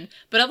return.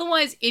 But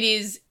otherwise, it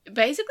is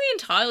basically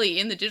entirely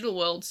in the digital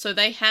world. So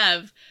they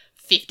have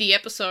 50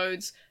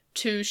 episodes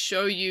to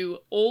show you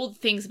all the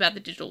things about the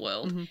digital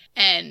world. Mm-hmm.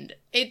 And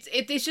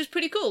it's just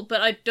pretty cool.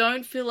 But I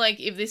don't feel like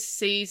if this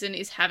season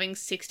is having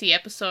 60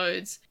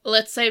 episodes,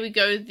 let's say we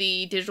go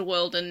the digital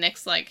world in the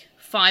next,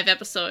 5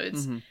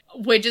 episodes,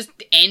 we're just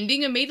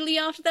ending immediately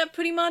after that,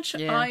 pretty much.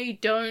 Yeah.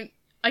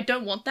 I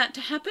don't want that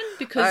to happen,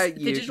 because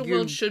the digital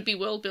world should be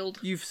world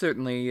built. You've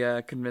certainly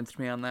convinced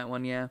me on that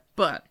one, yeah.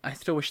 But I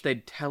still wish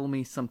they'd tell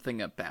me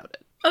something about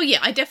it. Oh yeah,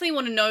 I definitely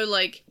want to know,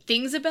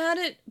 things about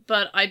it,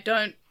 but I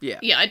don't... Yeah.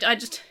 Yeah, I'd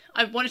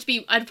want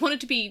it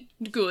to be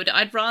good.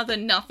 I'd rather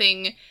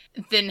nothing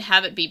than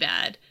have it be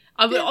bad.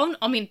 I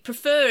would,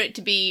 prefer it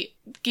to be,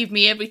 give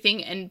me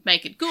everything and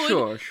make it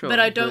good. Sure. But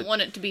I don't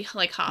want it to be,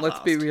 half-assed. Let's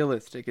be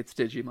realistic, it's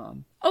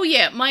Digimon. Oh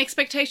yeah, my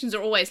expectations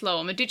are always low.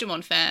 I'm a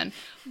Digimon fan.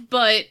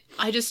 But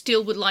I just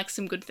still would like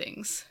some good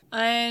things.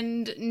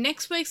 And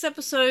next week's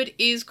episode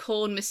is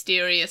called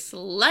Mysterious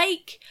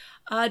Lake.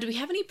 Do we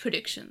have any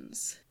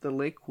predictions? The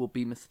lake will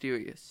be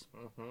mysterious.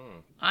 Mm-hmm.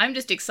 I'm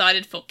just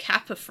excited for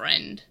Kappa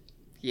Friend.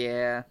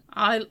 Yeah.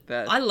 I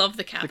love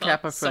the Kappa so much. The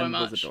Kappa Friend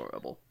was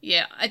adorable.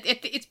 Yeah,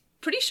 it's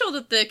pretty sure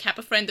that the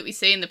Kappa Friend that we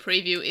see in the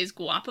preview is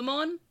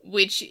Guapamon,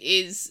 which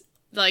is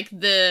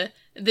the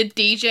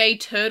DJ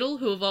turtle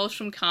who evolves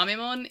from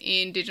Kamemon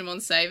in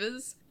Digimon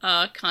Savers.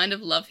 Kind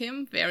of love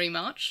him very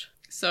much.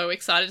 So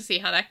excited to see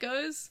how that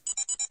goes.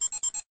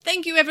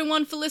 Thank you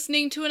everyone for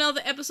listening to another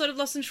episode of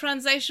Lost in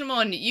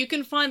Translationmon. You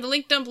can find the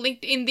link dump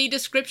linked in the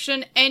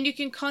description, and you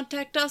can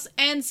contact us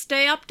and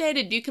stay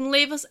updated. You can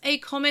leave us a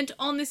comment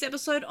on this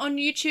episode on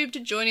YouTube to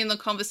join in the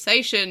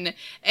conversation.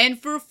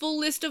 And for a full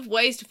list of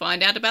ways to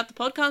find out about the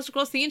podcast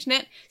across the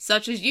internet,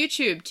 such as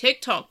YouTube,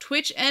 TikTok,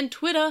 Twitch, and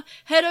Twitter,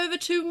 head over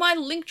to my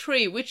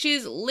Linktree, which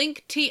is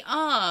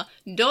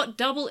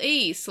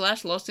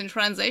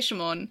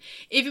linktr.ee/lostintranslationmon.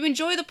 If you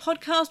enjoy the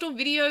podcast or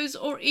videos,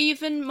 or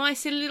even my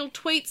silly little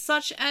tweets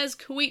such as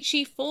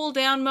Koichi Fall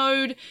Down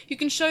Mode, you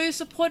can show your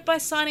support by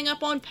signing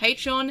up on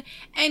Patreon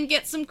and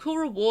get some cool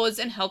rewards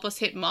and help us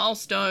hit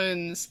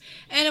milestones.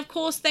 And of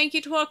course, thank you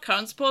to our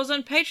current supporters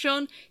on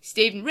Patreon,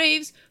 Stephen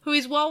Reeves, who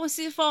is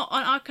Wawasifa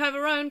on Archive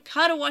Our Own,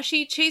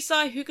 Katawashi,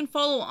 Chisai, who can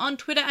follow on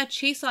Twitter at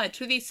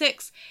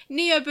Chisai2the6,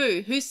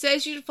 Neobu, who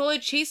says you should follow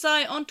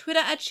Chisai on Twitter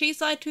at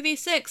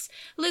Chisai2the6,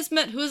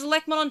 Lismet, who is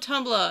Lekmon on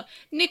Tumblr,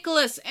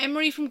 Nicholas,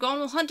 Emery from Gone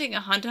Will Hunting,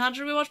 a Hunter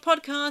Hunter Rewatch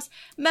podcast,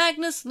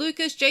 Magnus,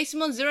 Lucas,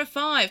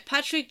 JasonMon05,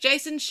 Patrick,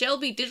 Jason,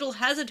 Shelby, Digital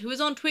Hazard, who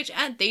is on Twitch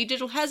at The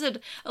Digital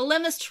Hazard,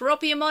 Alemus,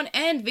 Teropiamon,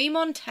 and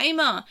Vmon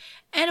Tamer.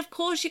 And of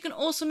course, you can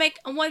also make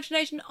a one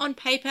donation on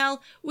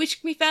PayPal,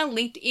 which can be found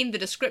linked in the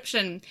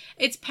description.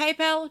 It's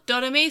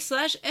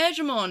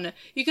paypal.me/Erdramon.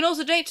 You can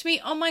also donate to me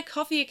on my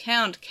Ko-fi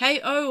account,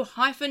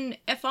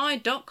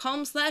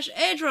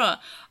 ko-fi.com/Erdra.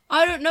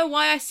 I don't know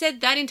why I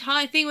said that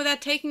entire thing without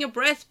taking a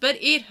breath, but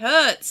it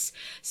hurts.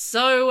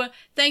 So,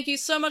 thank you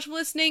so much for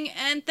listening,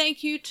 and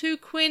thank you to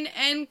Quinn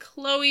and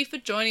Chloe for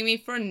joining me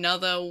for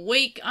another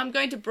week. I'm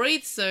going to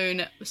breathe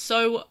soon,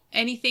 so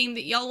anything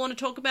that y'all want to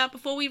talk about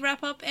before we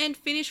wrap up and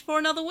finish for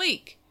another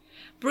week?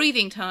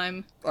 Breathing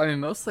time.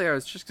 Mostly I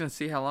was just going to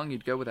see how long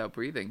you'd go without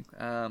breathing.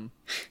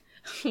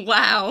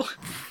 Wow.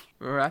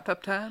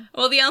 Wrap-up time?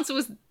 Well, the answer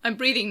was, I'm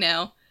breathing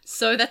now.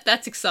 So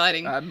that's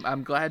exciting.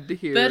 I'm glad to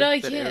hear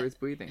that yeah. air is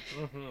breathing.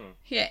 Mm-hmm.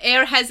 Yeah,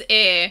 air has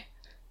air.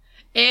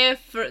 Air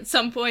at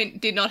some point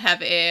did not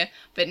have air,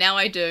 but now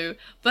I do.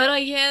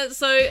 But yeah,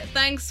 so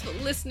thanks for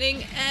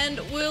listening, and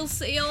we'll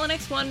see you on the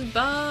next one.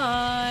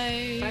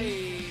 Bye.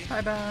 Bye.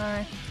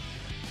 Bye-bye.